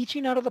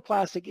leaching out of the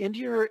plastic into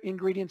your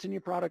ingredients in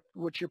your product,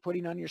 which you're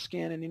putting on your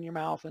skin and in your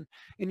mouth and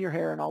in your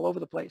hair and all over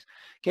the place.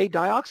 Okay,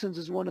 dioxins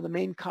is one of the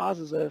main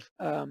causes of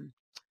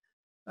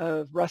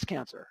breast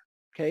cancer.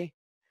 Okay,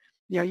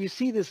 now you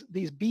see these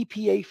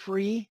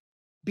BPA-free.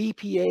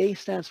 BPA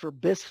stands for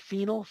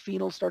bisphenol.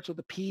 Phenol starts with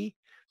a P,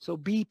 so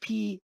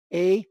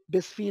BPA,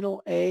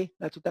 bisphenol A,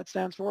 that's what that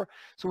stands for.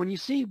 So when you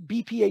see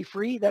BPA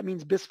free, that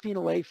means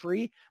bisphenol A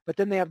free, but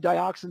then they have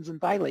dioxins and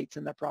phthalates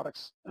in their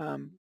products,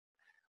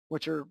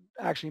 which are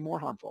actually more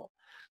harmful.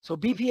 So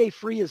BPA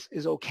free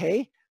is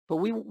okay, but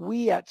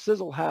we at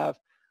Sizzle have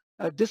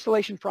a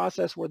distillation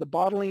process where the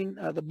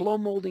blow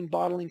molding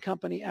bottling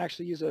company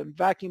actually use a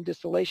vacuum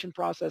distillation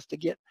process to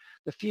get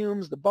the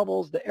fumes, the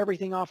bubbles, the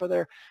everything off of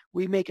there.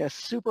 We make a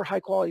super high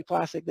quality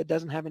plastic that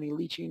doesn't have any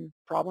leaching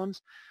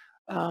problems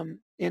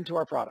into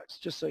our products,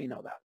 just so you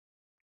know that.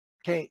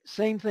 Okay,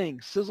 same thing,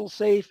 Sizzle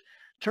Safe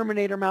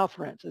Terminator mouth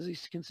rinse. As you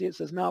can see, it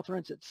says mouth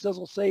rinse. It's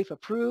Sizzle Safe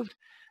approved,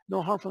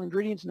 no harmful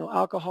ingredients, no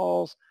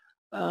alcohols.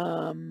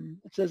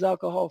 It says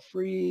alcohol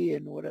free,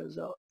 and what else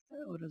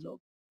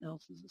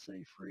does it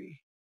say? Free,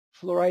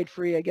 fluoride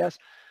free, I guess.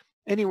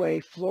 Anyway,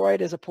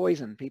 fluoride is a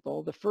poison,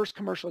 people. The first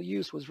commercial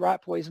use was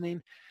rat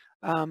poisoning.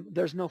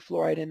 There's no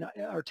fluoride in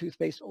our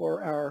toothpaste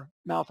or our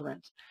mouth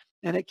rinse.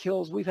 And it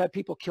kills, we've had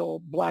people kill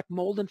black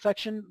mold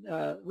infection,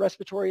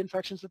 respiratory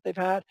infections that they've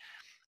had.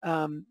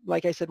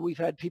 Like I said, we've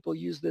had people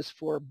use this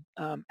for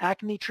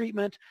acne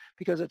treatment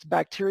because it's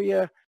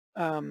bacteria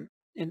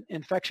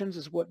infections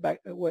is what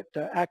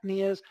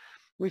acne is.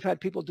 We've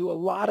had people do a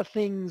lot of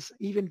things,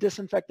 even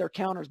disinfect their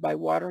counters by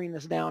watering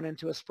this down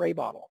into a spray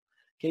bottle.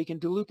 Okay, you can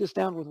dilute this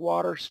down with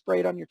water, spray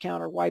it on your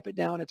counter, wipe it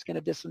down. It's going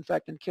to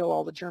disinfect and kill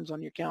all the germs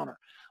on your counter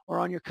or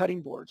on your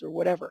cutting boards or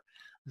whatever.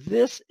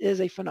 This is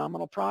a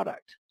phenomenal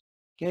product.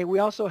 Okay, we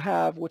also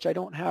have, which I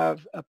don't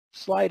have a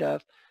slide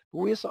of, but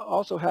we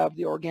also have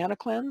the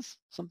OrganiCleanse,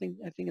 something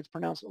I think it's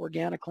pronounced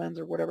OrganiCleanse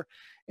or whatever.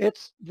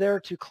 It's there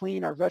to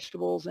clean our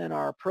vegetables and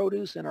our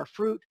produce and our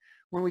fruit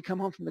when we come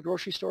home from the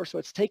grocery store. So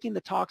it's taking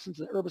the toxins,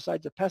 the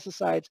herbicides, the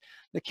pesticides,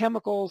 the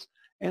chemicals,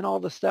 and all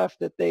the stuff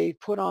that they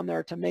put on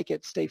there to make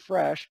it stay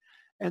fresh.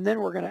 And then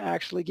we're going to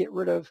actually get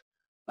rid of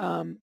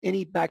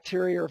any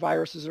bacteria or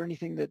viruses or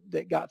anything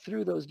that got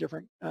through those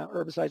different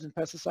herbicides and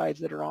pesticides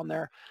that are on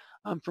there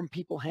from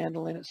people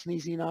handling it,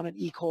 sneezing on it,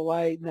 E.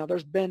 coli. Now,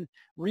 there's been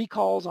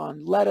recalls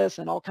on lettuce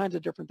and all kinds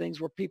of different things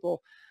where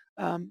people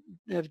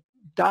have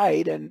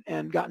died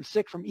and gotten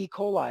sick from E.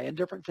 coli and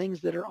different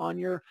things that are on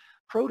your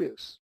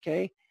produce,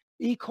 okay?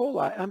 E.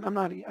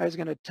 coli, I was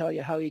going to tell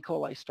you how E.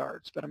 coli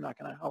starts, but I'm not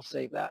going to, I'll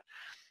save that.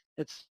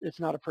 It's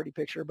not a pretty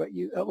picture, but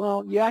you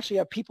actually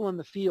have people in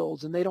the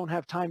fields and they don't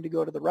have time to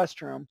go to the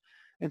restroom,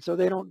 and so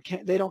they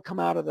don't come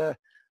out of the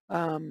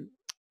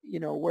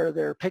where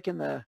they're picking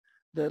the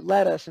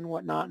lettuce and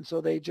whatnot, and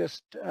so they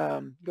just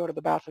go to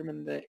the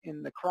bathroom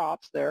in the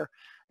crops there,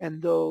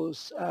 and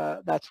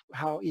that's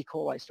how E.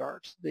 coli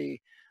starts. The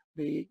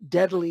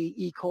deadly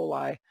E.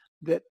 coli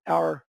that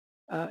our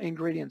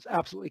ingredients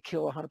absolutely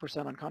kill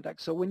 100% on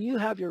contact. So when you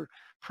have your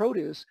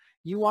produce,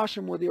 you wash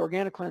them with the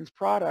OrganiCleanse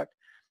product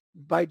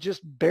by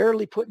just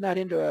barely putting that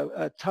into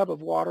a tub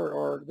of water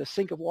or the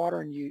sink of water,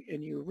 and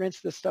you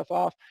rinse this stuff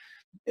off,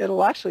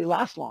 it'll actually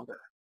last longer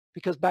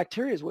because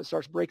bacteria is what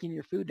starts breaking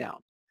your food down.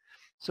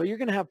 So you're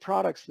going to have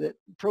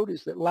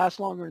produce that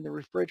last longer in the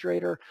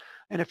refrigerator.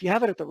 And if you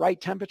have it at the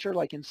right temperature,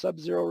 like in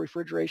sub-zero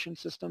refrigeration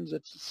systems,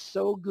 it's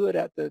so good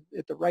at the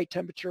right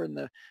temperature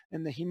and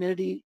the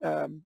humidity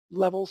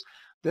levels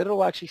that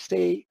it'll actually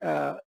stay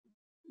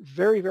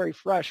very, very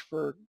fresh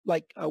for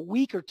like a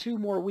week or 2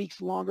 more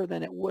weeks longer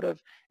than it would have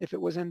if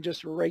it was in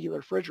just a regular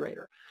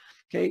refrigerator.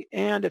 Okay,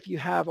 and if you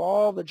have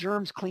all the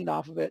germs cleaned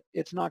off of it,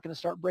 it's not going to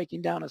start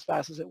breaking down as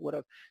fast as it would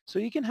have. So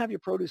you can have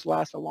your produce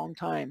last a long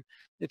time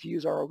if you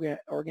use our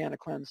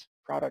OrganiCleanse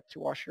product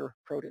to wash your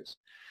produce.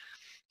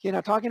 Okay,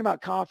 now talking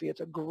about coffee, it's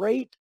a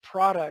great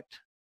product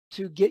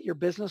to get your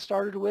business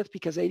started with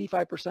because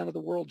 85% of the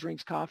world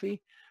drinks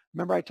coffee.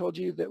 Remember I told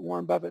you that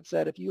Warren Buffett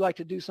said, if you like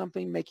to do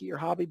something, make it your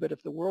hobby, but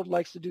if the world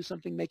likes to do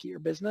something, make it your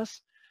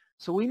business.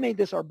 So we made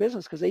this our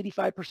business because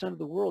 85% of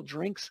the world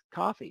drinks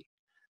coffee.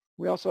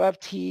 We also have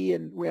tea,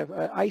 and we have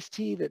iced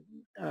tea that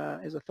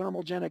is a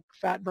thermogenic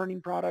fat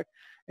burning product.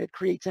 It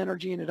creates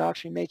energy and it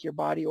actually make your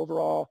body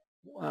overall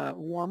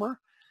warmer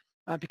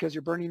because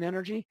you're burning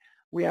energy.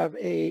 We have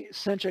a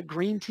sencha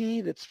green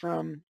tea that's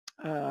from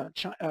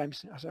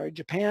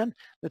Japan.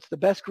 That's the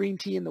best green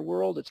tea in the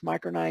world. It's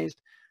micronized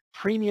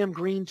premium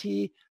green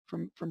tea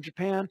from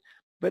Japan.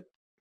 But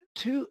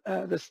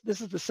this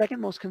is the second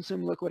most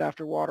consumed liquid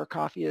after water.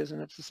 Coffee is,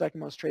 and it's the second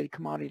most traded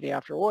commodity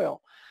after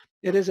oil.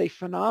 It is a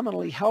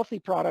phenomenally healthy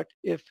product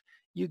if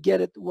you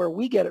get it where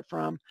we get it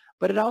from,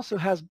 but it also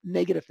has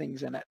negative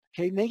things in it.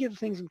 Okay, negative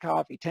things in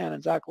coffee: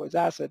 tannins, alkaloids,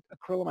 acid,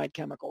 acrylamide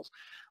chemicals.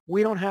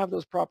 We don't have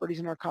those properties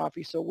in our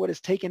coffee, so what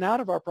is taken out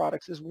of our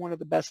products is one of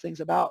the best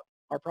things about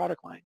our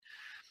product line.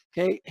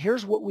 Okay,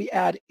 here's what we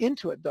add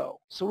into it though.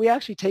 So we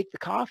actually take the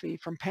coffee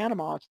from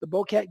Panama. It's the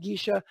Bocat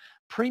Geisha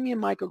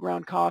premium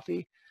microground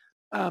coffee.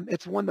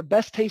 It's one of the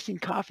best tasting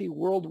coffee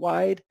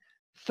worldwide,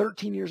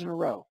 13 years in a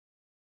row.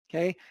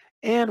 Okay,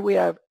 and we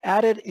have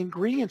added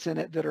ingredients in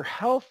it that are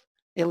health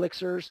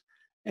elixirs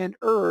and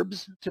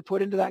herbs to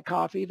put into that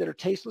coffee that are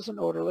tasteless and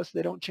odorless.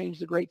 They don't change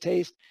the great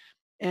taste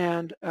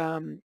and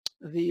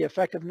the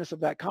effectiveness of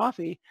that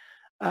coffee,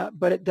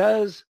 but it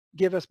does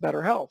give us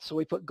better health. So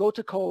we put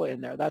Gotu Kola in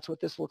there. That's what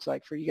this looks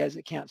like for you guys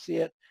that can't see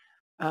it.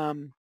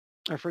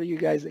 Or for you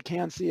guys that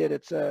can see it,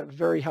 it's a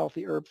very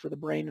healthy herb for the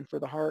brain and for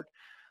the heart.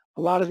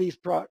 A lot of these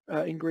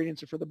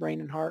ingredients are for the brain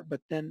and heart,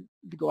 but then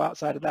to go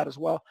outside of that as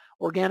well.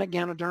 Organic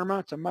Ganoderma,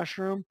 it's a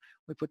mushroom.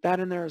 We put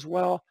that in there as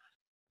well.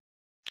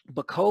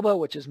 Bacopa,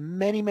 which is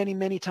many, many,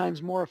 many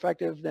times more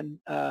effective than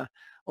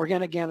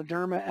organic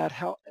Ganoderma at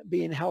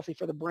being healthy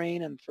for the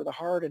brain and for the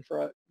heart and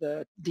for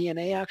the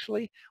DNA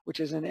actually, which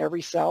is in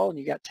every cell. And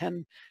you got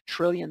 10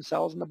 trillion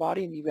cells in the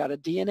body, and you've got a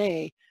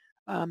DNA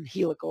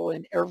helical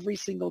in every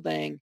single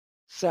dang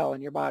cell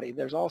in your body.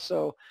 There's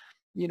also,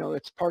 you know,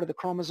 it's part of the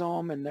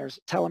chromosome, and there's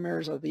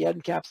telomeres of the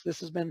end caps.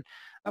 This has been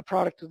a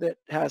product that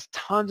has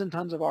tons and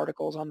tons of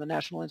articles on the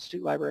National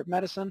Institute Library of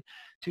Medicine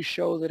to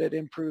show that it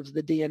improves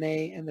the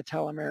DNA and the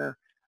telomere.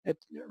 It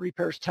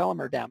repairs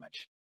telomere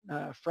damage,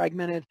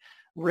 fragmented,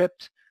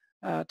 ripped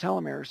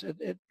telomeres.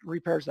 It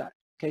repairs that.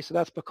 Okay, so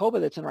that's Bacopa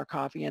that's in our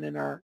coffee and in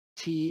our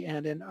tea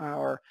and in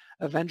our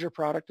Avenger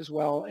product as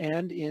well,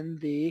 and in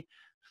the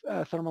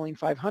Thermaline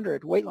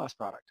 500 weight loss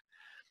product.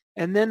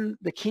 And then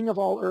the king of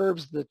all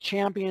herbs, the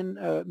champion,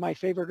 my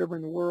favorite herb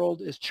in the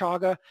world is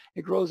chaga.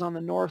 It grows on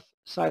the north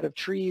side of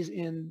trees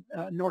in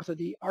north of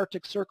the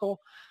Arctic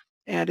Circle,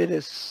 and it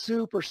is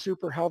super,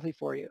 super healthy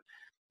for you.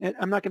 And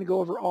I'm not going to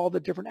go over all the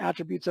different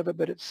attributes of it,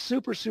 but it's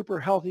super, super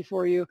healthy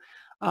for you.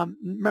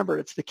 Remember,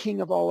 it's the king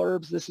of all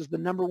herbs. This is the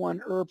 #1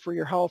 herb for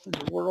your health in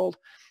the world,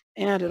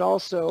 and it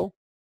also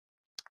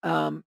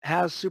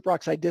has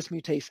superoxide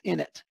dismutase in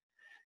it.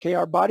 Okay,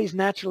 our bodies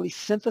naturally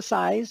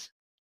synthesize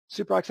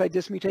superoxide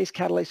dismutase,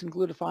 catalase, and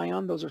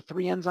glutathione. Those are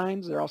 3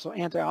 enzymes. They're also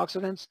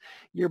antioxidants.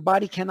 Your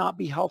body cannot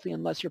be healthy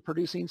unless you're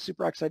producing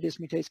superoxide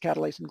dismutase,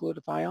 catalase, and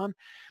glutathione.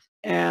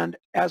 And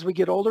as we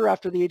get older,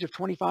 after the age of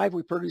 25,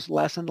 we produce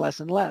less and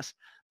less and less.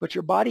 But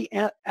your body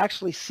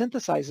actually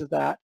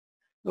synthesizes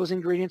those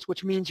ingredients,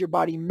 which means your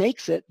body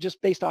makes it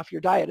just based off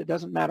your diet. It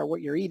doesn't matter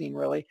what you're eating,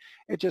 really.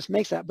 It just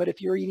makes that. But if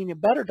you're eating a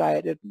better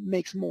diet, it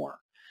makes more.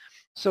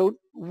 So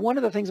one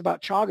of the things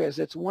about chaga is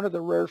it's one of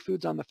the rare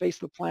foods on the face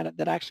of the planet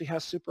that actually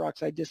has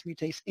superoxide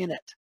dismutase in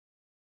it.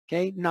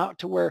 Okay, not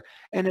to where,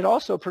 and it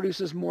also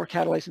produces more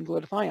catalase and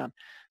glutathione.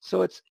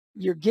 So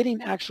you're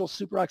getting actual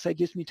superoxide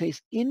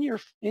dismutase in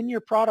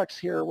your products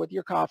here with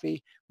your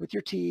coffee, with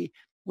your tea,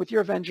 with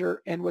your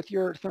Avenger, and with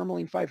your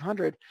Thermaline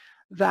 500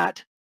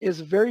 that is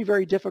very,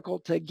 very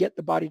difficult to get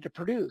the body to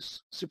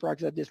produce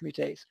superoxide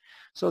dismutase.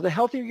 So the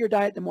healthier your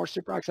diet, the more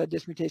superoxide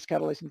dismutase,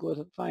 catalase, and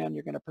glutathione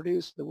you're going to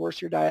produce. The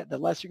worse your diet, the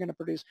less you're going to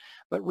produce.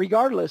 But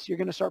regardless, you're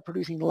going to start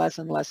producing less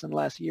and less and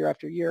less year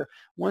after year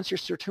once your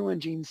sirtuin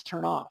genes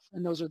turn off.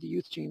 And those are the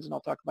youth genes, and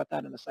I'll talk about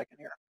that in a second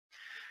here.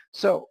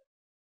 So,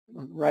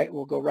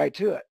 we'll go right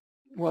to it.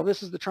 Well,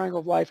 this is the Triangle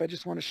of Life. I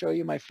just want to show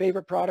you my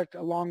favorite product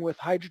along with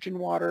hydrogen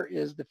water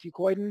is the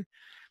fucoidan.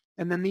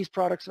 And then these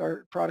products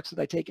are products that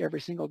I take every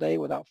single day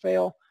without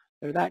fail.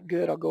 They're that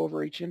good. I'll go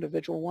over each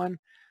individual one.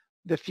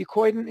 The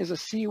fucoidan is a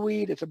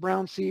seaweed. It's a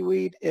brown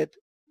seaweed. It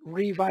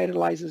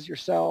revitalizes your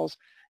cells,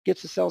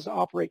 gets the cells to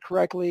operate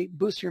correctly,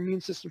 boosts your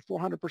immune system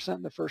 400%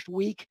 in the first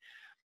week.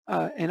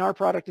 In our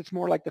product, it's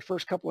more like the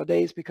first couple of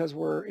days because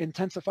we're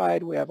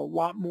intensified. We have a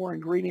lot more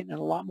ingredient and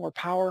a lot more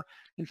power.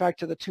 In fact,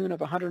 to the tune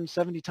of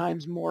 170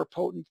 times more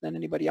potent than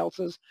anybody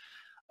else's.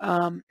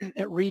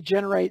 It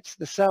regenerates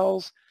the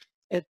cells.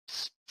 It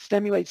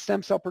stimulates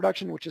stem cell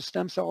production, which is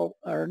stem cell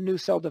or new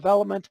cell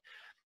development.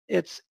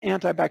 It's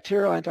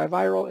antibacterial,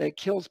 antiviral. It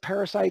kills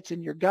parasites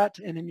in your gut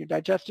and in your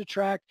digestive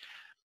tract.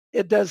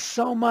 It does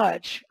so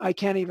much, I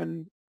can't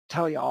even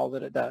tell you all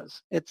that it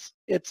does.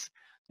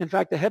 In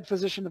fact, the head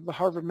physician of the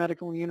Harvard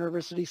Medical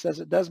University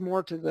says it does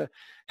more to the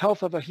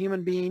health of a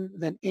human being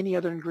than any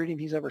other ingredient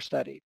he's ever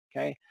studied,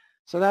 okay?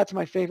 So that's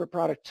my favorite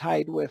product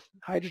tied with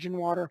hydrogen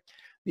water.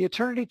 The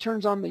Eternity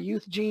turns on the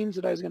youth genes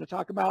that I was going to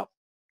talk about.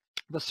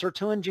 The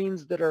sirtuin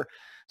genes that are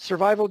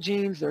survival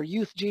genes, they're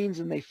youth genes,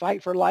 and they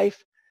fight for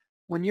life.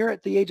 When you're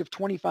at the age of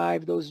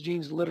 25, those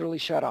genes literally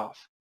shut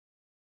off,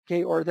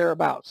 okay, or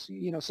thereabouts.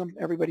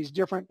 Everybody's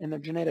different in their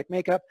genetic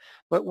makeup,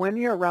 but when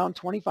you're around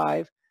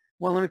 25,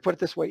 well, let me put it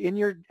this way: in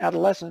your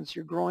adolescence,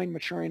 you're growing,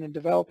 maturing, and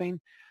developing,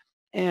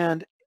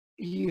 and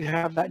you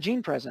have that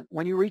gene present.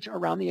 When you reach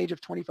around the age of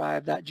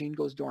 25, that gene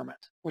goes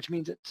dormant, which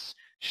means it's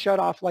shut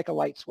off like a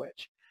light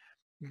switch.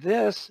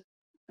 This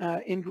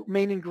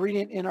main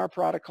ingredient in our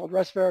product, called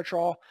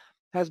resveratrol,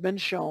 has been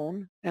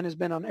shown and has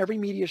been on every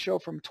media show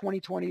from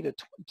 2020 to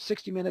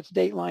 60 Minutes,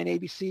 Dateline,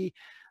 ABC.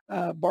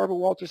 Barbara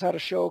Walters had a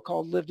show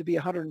called Live to be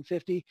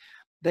 150.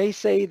 They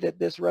say that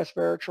this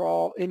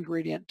resveratrol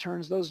ingredient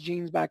turns those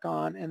genes back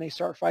on and they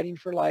start fighting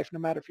for life, no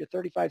matter if you're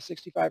 35,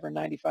 65, or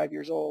 95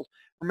 years old.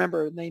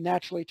 Remember, they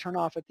naturally turn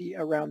off at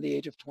around the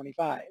age of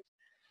 25.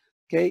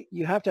 Okay,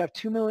 you have to have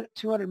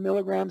 200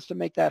 milligrams to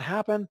make that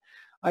happen.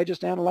 I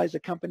just analyzed a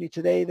company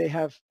today. They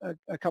have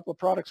a couple of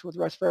products with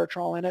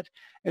resveratrol in it.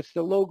 It's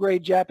the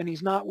low-grade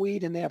Japanese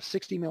knotweed, and they have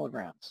 60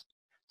 milligrams.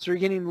 So you're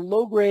getting the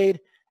low grade,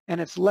 and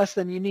it's less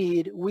than you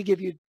need. We give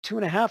you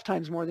 2.5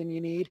 times more than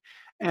you need,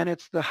 and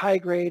it's the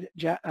high-grade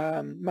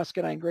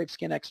muscadine grape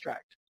skin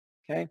extract.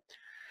 Okay,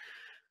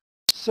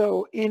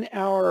 so in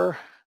our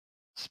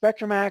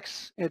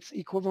SpectraMax, it's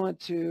equivalent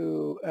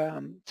to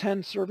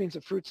 10 servings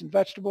of fruits and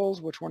vegetables,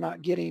 which we're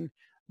not getting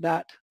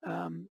that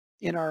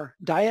in our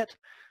diet.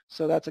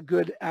 So that's a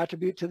good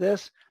attribute to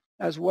this,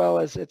 as well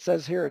as it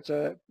says here, it's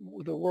the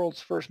world's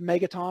first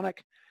megatonic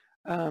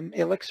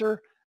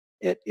elixir.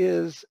 It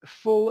is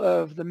full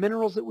of the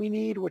minerals that we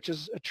need, which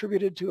is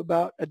attributed to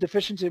about, a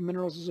deficiency of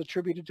minerals is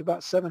attributed to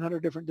about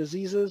 700 different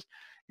diseases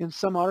in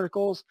some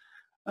articles.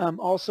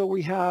 Also,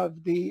 we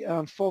have the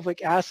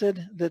fulvic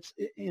acid that's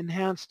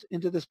enhanced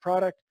into this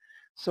product.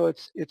 So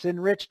it's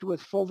enriched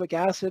with fulvic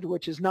acid,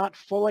 which is not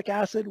folic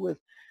acid.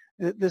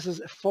 This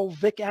is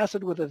fulvic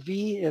acid with a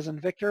V as in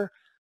Victor.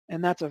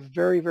 And that's a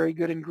very, very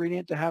good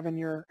ingredient to have in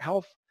your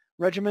health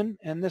regimen.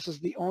 And this is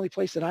the only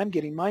place that I'm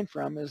getting mine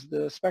from, is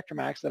the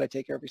SpectraMax that I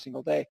take every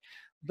single day.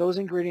 Those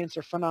ingredients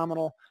are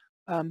phenomenal.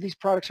 These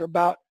products are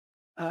about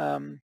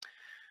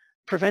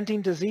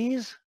preventing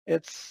disease.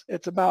 It's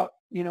about,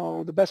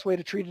 the best way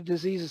to treat a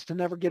disease is to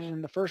never get it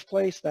in the first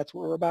place. That's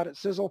what we're about at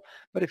Sizzle.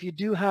 But if you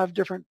do have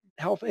different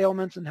health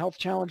ailments and health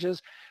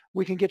challenges,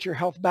 we can get your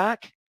health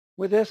back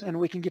with this, and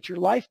we can get your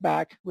life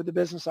back with the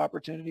business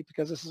opportunity,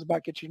 because this is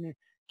about getting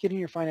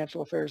your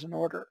financial affairs in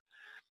order.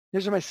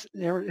 Here's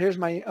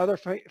my other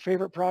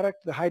favorite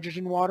product, the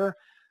hydrogen water.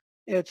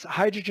 It's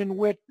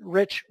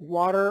hydrogen-rich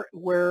water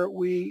where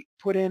we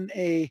put in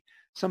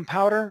some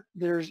powder.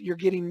 You're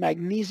getting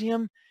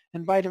magnesium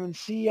and vitamin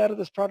C out of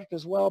this product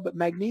as well, but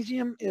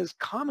magnesium is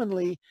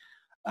commonly,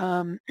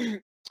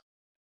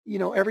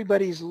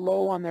 everybody's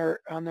low on their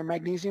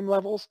magnesium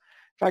levels.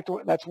 In fact,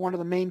 that's one of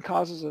the main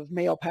causes of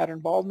male pattern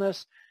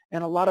baldness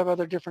and a lot of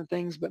other different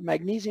things, but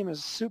magnesium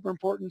is super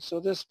important.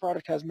 So this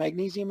product has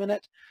magnesium in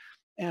it,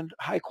 and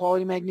high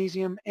quality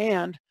magnesium,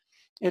 and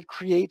it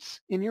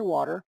creates in your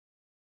water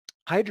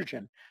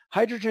hydrogen.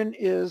 Hydrogen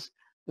is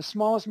the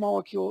smallest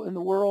molecule in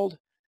the world.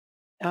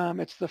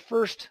 It's the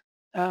first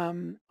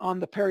on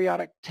the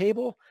periodic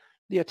table.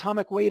 The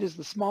atomic weight is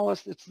the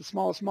smallest. It's the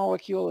smallest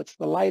molecule. It's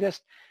the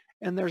lightest.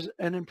 And there's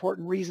an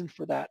important reason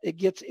for that. It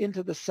gets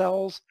into the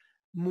cells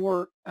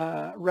more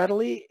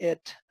readily.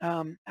 It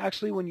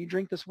actually, when you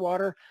drink this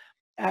water,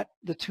 at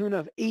the tune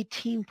of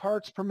 18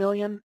 parts per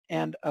million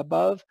and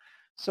above.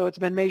 So it's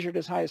been measured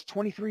as high as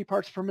 23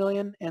 parts per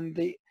million, and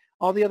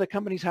all the other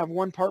companies have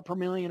 1 part per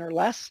million or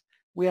less.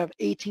 We have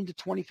 18 to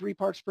 23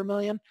 parts per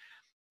million.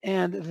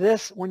 And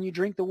this, when you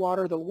drink the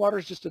water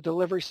is just a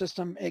delivery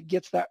system. It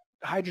gets that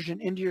hydrogen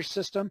into your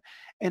system,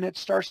 and it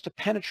starts to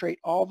penetrate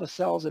all the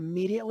cells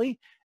immediately.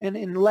 And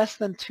in less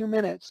than 2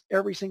 minutes,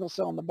 every single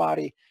cell in the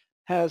body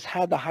has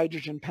had the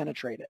hydrogen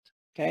penetrate it,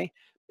 okay?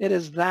 It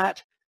is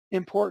that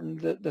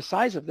important, the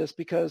size of this,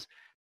 because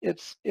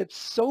it's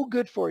so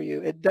good for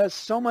you. It does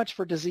so much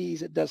for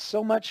disease. It does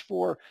so much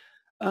for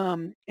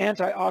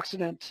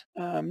antioxidant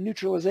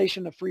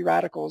neutralization of free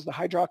radicals, the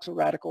hydroxyl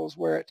radicals,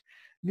 where it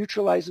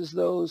neutralizes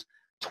those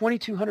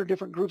 2,200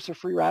 different groups of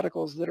free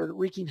radicals that are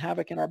wreaking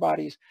havoc in our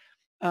bodies.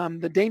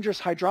 The dangerous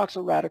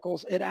hydroxyl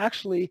radicals, it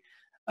actually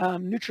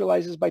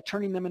neutralizes by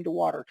turning them into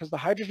water, because the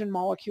hydrogen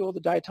molecule, the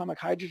diatomic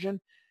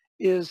hydrogen,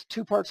 is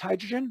 2 parts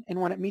hydrogen,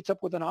 and when it meets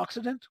up with an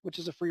oxidant, which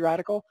is a free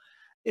radical,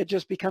 it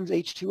just becomes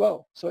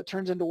H2O, so it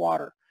turns into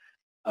water.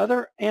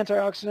 Other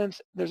antioxidants,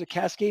 there's a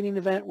cascading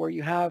event where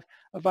you have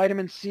a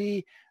vitamin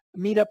C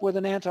meet up with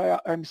with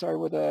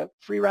a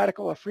free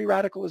radical. A free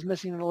radical is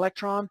missing an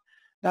electron.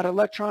 That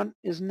electron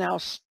is now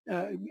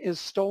is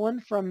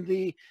stolen from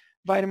the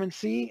vitamin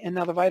C, and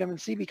now the vitamin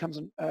C becomes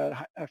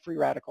a free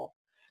radical.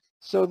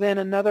 So then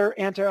another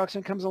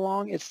antioxidant comes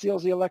along, it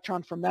steals the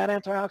electron from that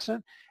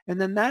antioxidant, and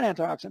then that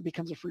antioxidant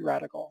becomes a free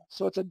radical.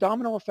 So it's a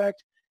domino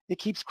effect. It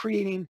keeps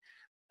creating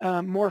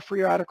more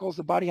free radicals.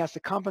 The body has to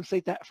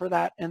compensate for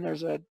that, and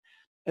there's a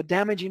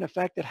damaging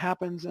effect that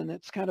happens, and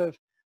it's kind of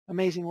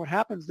amazing what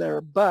happens there.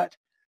 But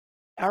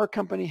our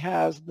company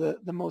has the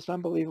most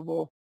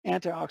unbelievable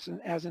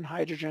antioxidant, as in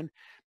hydrogen,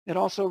 It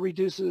also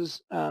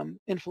reduces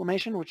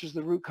inflammation, which is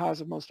the root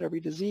cause of most every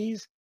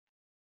disease.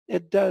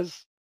 It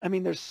does, I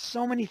mean, there's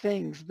so many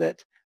things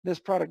that this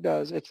product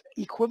does. It's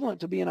equivalent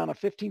to being on a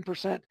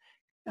 15%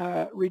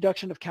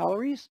 reduction of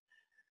calories.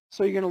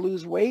 So you're going to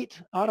lose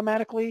weight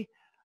automatically.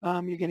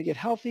 You're going to get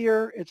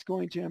healthier. It's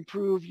going to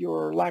improve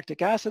your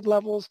lactic acid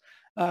levels,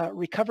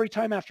 recovery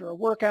time after a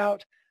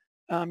workout.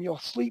 You'll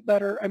sleep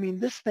better. I mean,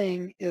 this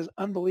thing is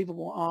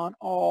unbelievable on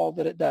all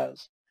that it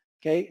does.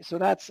 Okay, so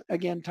that's,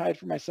 again, tied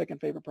for my second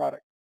favorite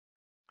product.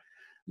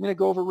 I'm going to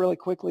go over really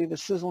quickly the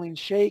Sizzling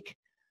Shake.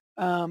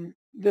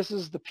 This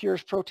is the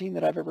purest protein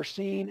that I've ever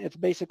seen. It's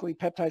basically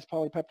peptides,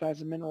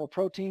 polypeptides, and mineral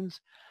proteins.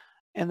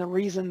 And the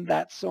reason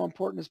that's so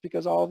important is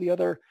because all the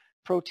other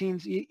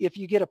proteins, if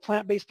you get a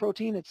plant-based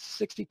protein, it's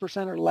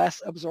 60% or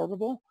less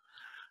absorbable.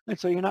 And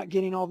so you're not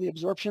getting all the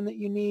absorption that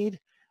you need.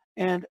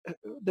 And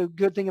the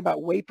good thing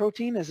about whey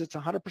protein is it's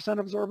 100%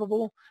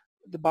 absorbable.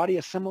 The body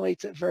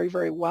assimilates it very,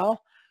 very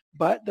well,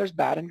 but there's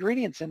bad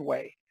ingredients in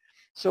whey.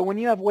 So when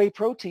you have whey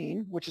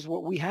protein, which is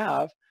what we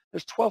have,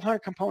 there's 1,200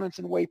 components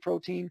in whey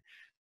protein.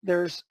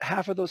 There's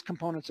half of those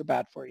components are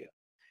bad for you.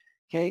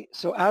 Okay,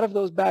 so out of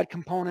those bad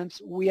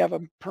components, we have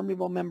a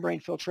permeable membrane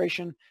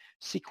filtration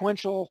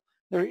sequential.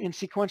 They're in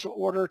sequential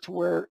order to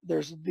where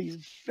there's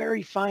these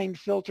very fine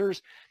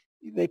filters.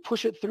 They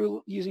push it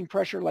through using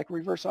pressure like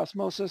reverse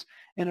osmosis,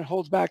 and it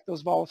holds back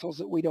those volatiles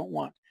that we don't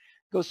want.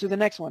 Goes to the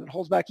next one, it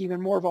holds back even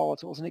more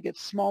volatiles, and it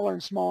gets smaller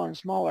and smaller and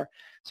smaller.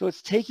 So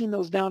it's taking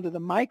those down to the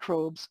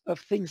microbes of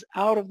things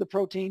out of the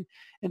protein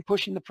and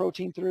pushing the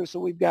protein through. So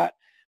we've got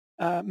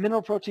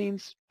mineral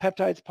proteins,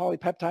 peptides,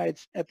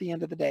 polypeptides at the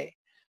end of the day.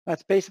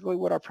 That's basically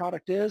what our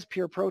product is,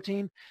 pure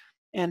protein.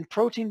 And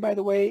protein, by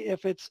the way,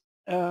 if it's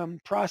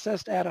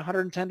processed at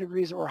 110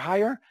 degrees or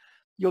higher,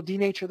 you'll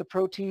denature the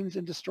proteins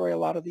and destroy a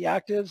lot of the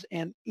actives.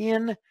 And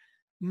in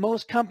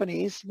most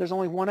companies, there's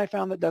only one I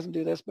found that doesn't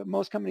do this, but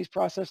most companies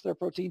process their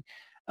protein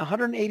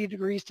 180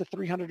 degrees to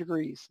 300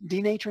 degrees,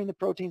 denaturing the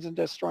proteins and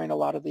destroying a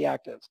lot of the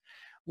actives.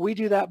 We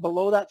do that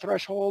below that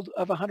threshold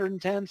of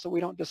 110, so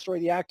we don't destroy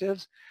the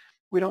actives.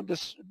 We don't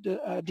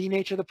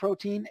denature the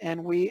protein,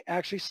 and we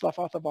actually slough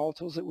off the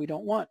volatiles that we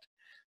don't want.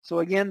 So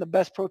again, the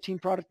best protein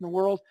product in the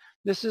world.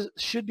 This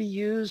should be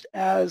used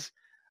as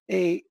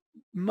a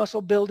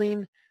muscle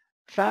building,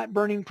 fat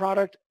burning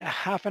product a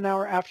half an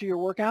hour after your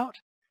workout.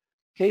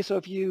 Okay, so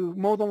if you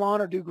mow the lawn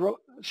or do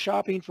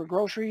shopping for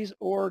groceries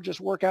or just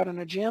work out in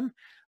a gym,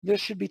 this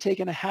should be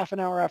taken a half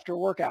an hour after a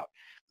workout.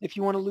 If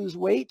you want to lose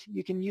weight,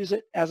 you can use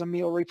it as a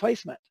meal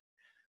replacement.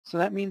 So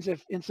that means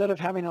if instead of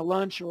having a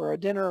lunch or a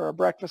dinner or a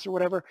breakfast or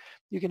whatever,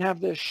 you can have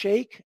this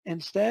shake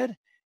instead.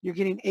 You're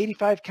getting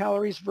 85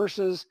 calories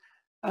versus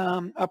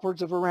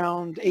upwards of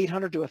around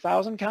 800 to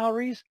 1,000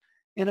 calories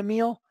in a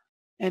meal.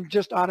 And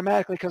just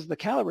automatically, because of the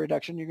calorie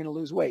reduction, you're going to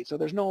lose weight. So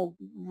there's no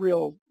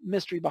real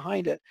mystery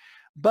behind it.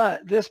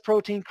 But this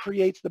protein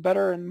creates, the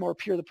better and more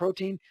pure the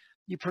protein,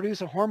 you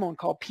produce a hormone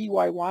called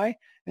PYY,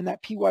 and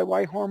that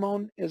PYY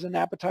hormone is an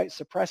appetite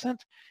suppressant.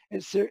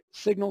 It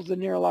signals the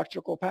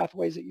neurological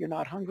pathways that you're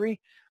not hungry.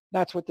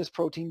 That's what this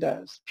protein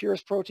does.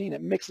 Purest protein,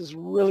 it mixes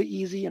really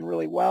easy and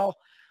really well.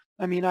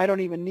 I mean, I don't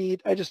even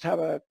need, I just have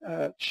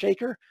a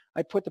shaker.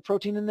 I put the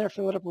protein in there,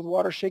 fill it up with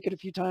water, shake it a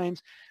few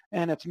times,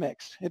 and it's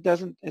mixed.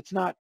 It's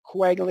not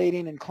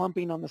coagulating and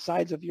clumping on the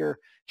sides of your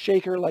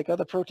shaker like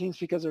other proteins,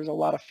 because there's a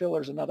lot of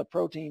fillers in other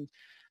proteins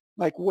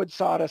like wood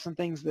sawdust and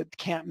things that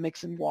can't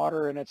mix in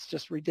water, and it's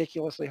just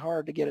ridiculously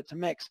hard to get it to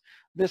mix.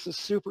 This is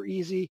super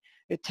easy.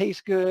 It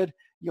tastes good.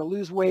 You'll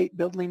lose weight,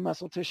 build lean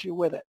muscle tissue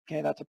with it.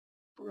 Okay, that's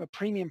a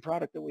premium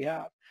product that we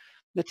have.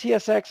 The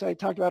TSX I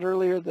talked about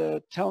earlier,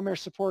 the telomere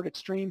support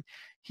extreme,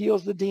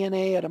 heals the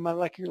DNA at a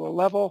molecular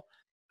level.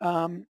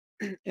 The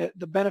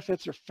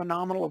benefits are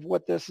phenomenal of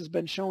what this has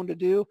been shown to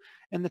do,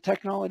 and the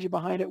technology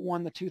behind it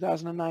won the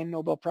 2009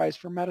 Nobel Prize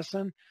for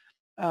Medicine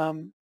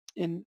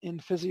in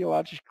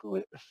physiology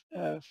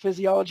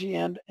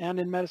and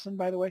in medicine,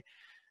 by the way.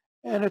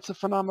 And it's a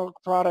phenomenal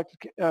product.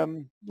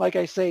 Like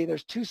I say,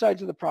 there's two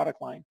sides of the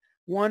product line.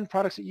 One,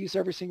 products that you use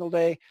every single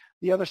day.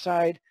 The other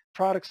side,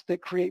 products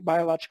that create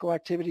biological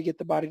activity, get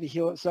the body to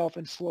heal itself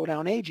and slow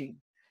down aging.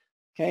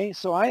 Okay,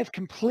 so I have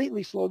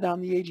completely slowed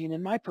down the aging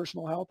in my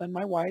personal health and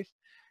my wife,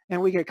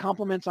 and we get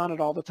compliments on it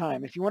all the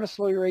time. If you want to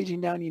slow your aging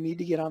down, you need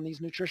to get on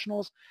these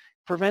nutritionals.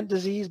 Prevent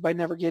disease by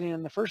never getting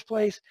in the first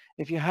place.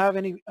 If you have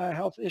any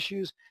health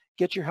issues,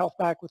 get your health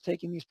back with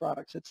taking these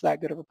products. It's that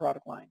good of a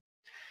product line.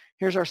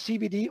 Here's our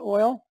CBD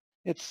oil.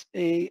 It's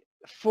a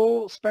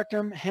full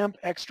spectrum hemp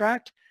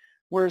extract,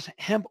 whereas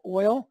hemp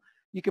oil,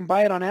 you can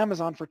buy it on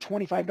Amazon for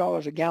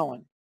 $25 a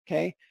gallon,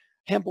 okay?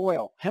 Hemp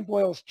oil. Hemp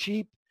oil is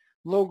cheap,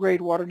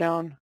 low-grade,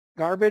 watered-down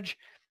garbage.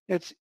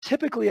 It's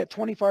typically at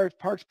 25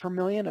 parts per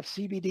million of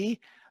CBD,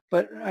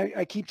 but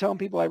I keep telling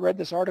people, I read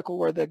this article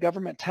where the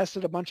government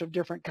tested a bunch of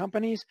different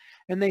companies,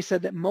 and they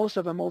said that most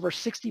of them, over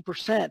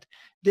 60%,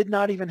 did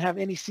not even have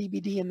any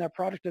CBD in their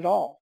product at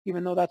all,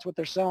 even though that's what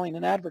they're selling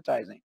and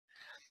advertising.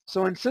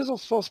 So in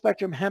Sizzle's full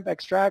spectrum hemp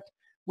extract,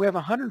 we have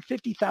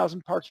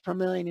 150,000 parts per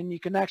million, and you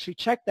can actually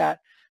check that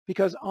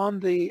because on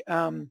the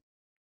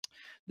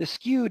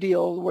SKU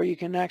deal where you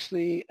can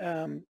actually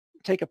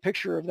take a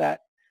picture of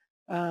that,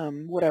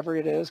 whatever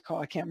it is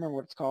called, I can't remember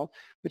what it's called,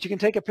 but you can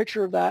take a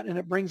picture of that and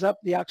it brings up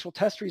the actual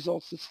test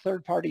results that's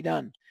third party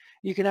done.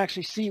 You can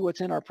actually see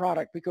what's in our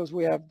product because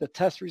we have the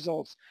test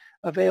results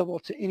available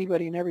to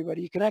anybody and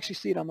everybody. You can actually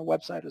see it on the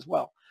website as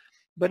well.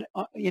 But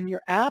in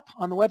your app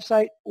on the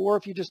website, or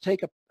if you just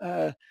take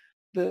the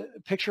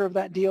picture of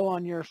that deal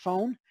on your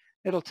phone,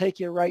 it'll take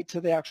you right to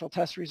the actual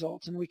test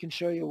results, and we can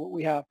show you what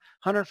we have.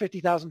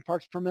 150,000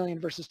 parts per million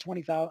versus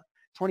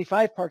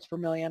 25 parts per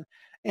million.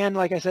 And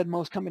like I said,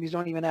 most companies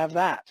don't even have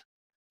that,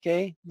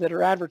 okay, that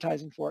are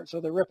advertising for it,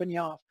 so they're ripping you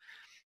off.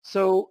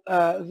 So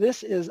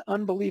this is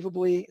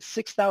unbelievably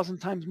 6,000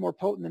 times more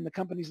potent than the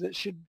companies that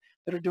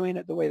are doing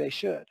it the way they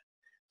should.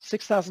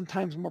 6,000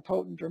 times more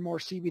potent or more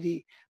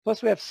CBD.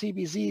 Plus we have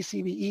CBZ,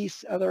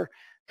 CBE, other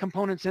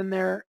components in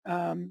there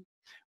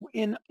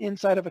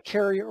inside of a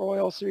carrier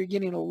oil, so you're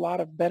getting a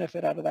lot of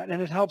benefit out of that.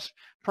 And it helps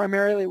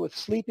primarily with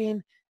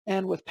sleeping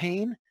and with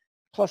pain,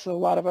 plus a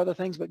lot of other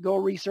things, but go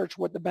research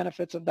what the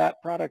benefits of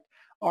that product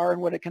are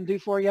and what it can do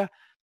for you.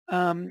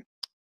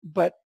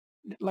 But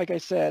like I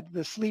said,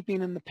 the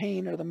sleeping and the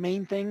pain are the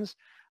main things.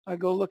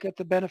 Go look at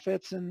the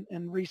benefits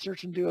and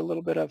research and do a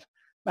little bit of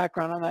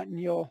background on that, and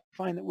you'll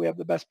find that we have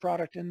the best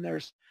product. And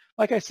there's,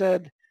 like I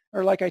said,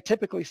 or like I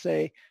typically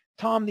say,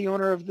 Tom, the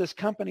owner of this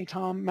company,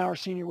 Tom Maurer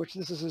Sr., which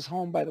this is his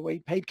home, by the way,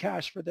 paid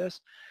cash for this.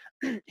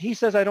 He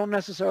says, I don't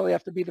necessarily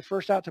have to be the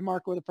first out to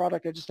market with a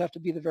product. I just have to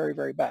be the very,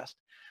 very best.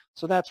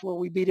 So that's where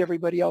we beat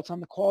everybody else on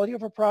the quality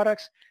of our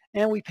products,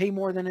 and we pay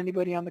more than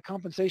anybody on the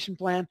compensation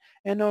plan,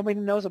 and nobody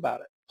knows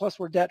about it. Plus,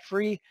 we're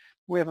debt-free.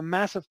 We have a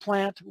massive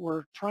plant.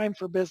 We're primed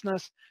for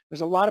business.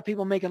 There's a lot of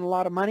people making a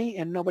lot of money,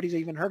 and nobody's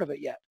even heard of it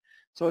yet.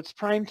 So it's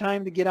prime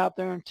time to get out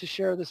there and to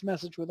share this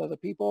message with other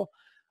people.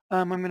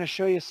 I'm going to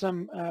show you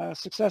some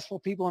successful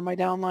people in my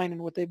downline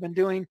and what they've been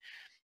doing.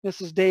 This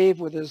is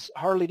Dave with his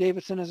Harley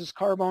Davidson as his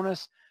car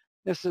bonus.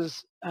 This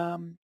is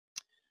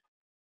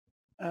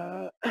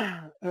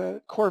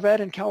Corvette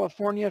in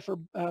California for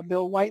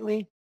Bill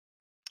Whiteley,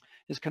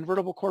 his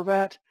convertible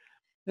Corvette.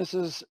 This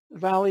is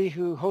Valley,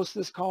 who hosts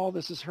this call.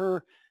 This is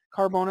her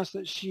car bonus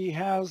that she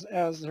has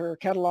as her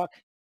Cadillac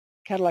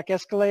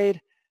Escalade.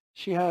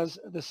 She has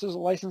the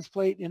Sizzle license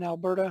plate in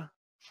Alberta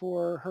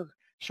for her,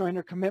 showing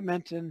her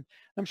commitment. And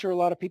I'm sure a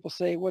lot of people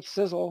say, what's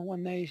Sizzle,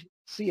 when they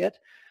see it.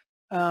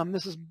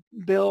 This is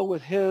Bill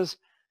with his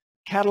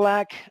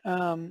Cadillac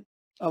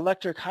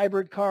electric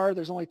hybrid car.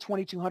 There's only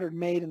 2,200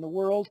 made in the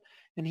world,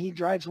 and he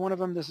drives one of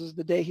them. This is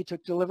the day he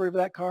took delivery of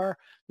that car.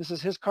 This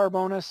is his car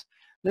bonus.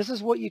 This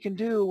is what you can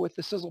do with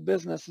the Sizzle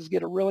business, is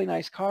get a really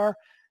nice car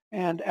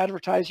and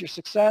advertise your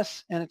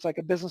success. And it's like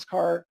a business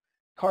card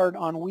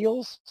on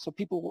wheels. So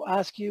people will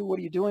ask you, what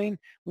are you doing?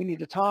 We need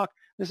to talk.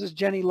 This is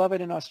Jenny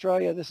Lovett in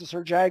Australia. This is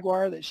her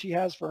Jaguar that she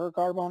has for her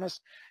car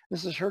bonus.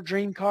 This is her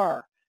dream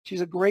car.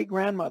 She's a great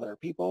grandmother,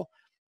 people.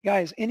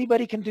 Guys,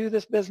 anybody can do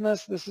this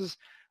business. This is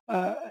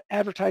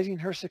advertising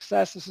her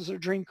success. This is her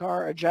dream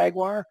car, a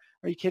Jaguar.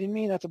 Are you kidding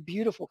me? That's a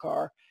beautiful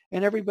car.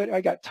 And everybody,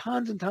 I got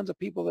tons and tons of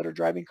people that are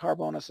driving car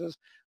bonuses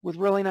with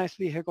really nice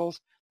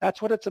vehicles.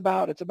 That's what it's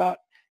about. It's about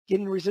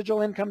getting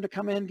residual income to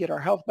come in, get our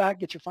health back,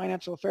 get your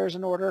financial affairs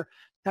in order,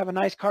 have a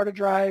nice car to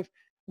drive.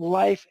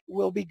 Life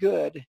will be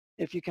good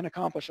if you can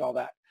accomplish all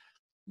that.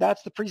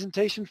 That's the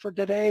presentation for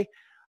today.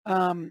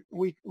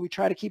 We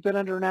try to keep it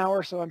under an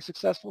hour, so I'm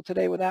successful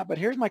today with that. But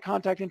here's my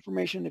contact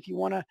information if you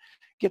want to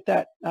get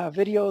that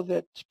video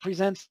that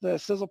presents the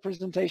Sizzle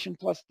presentation,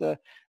 plus the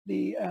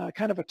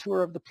kind of a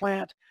tour of the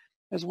plant,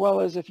 as well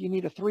as if you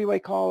need a three-way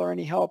call or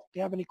any help, if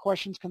you have any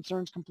questions,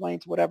 concerns,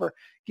 complaints, whatever,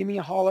 give me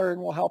a holler and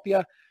we'll help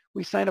you.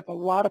 We signed up a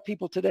lot of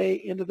people today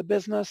into the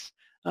business,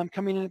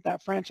 coming in at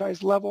that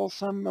franchise level,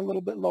 some a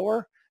little bit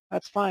lower.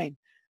 That's fine.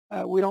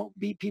 We don't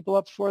beat people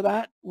up for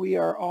that. We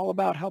are all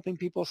about helping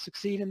people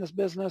succeed in this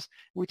business.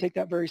 We take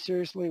that very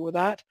seriously. With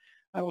that,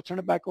 I will turn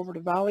it back over to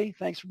Valley.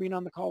 Thanks for being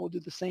on the call. We'll do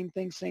the same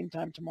thing, same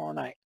time tomorrow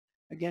night.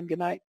 Again, good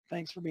night.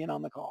 Thanks for being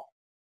on the call.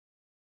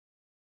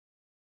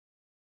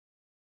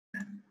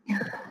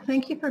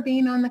 Thank you for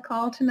being on the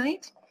call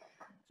tonight.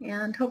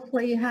 And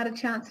hopefully you had a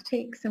chance to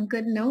take some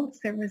good notes.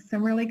 There was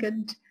some really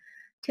good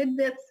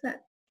tidbits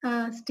that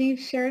Steve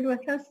shared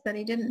with us that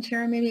he didn't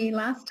share maybe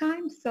last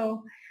time.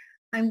 So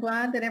I'm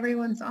glad that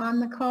everyone's on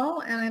the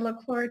call, and I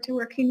look forward to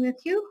working with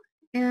you.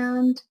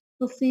 And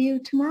we'll see you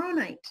tomorrow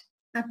night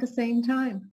at the same time.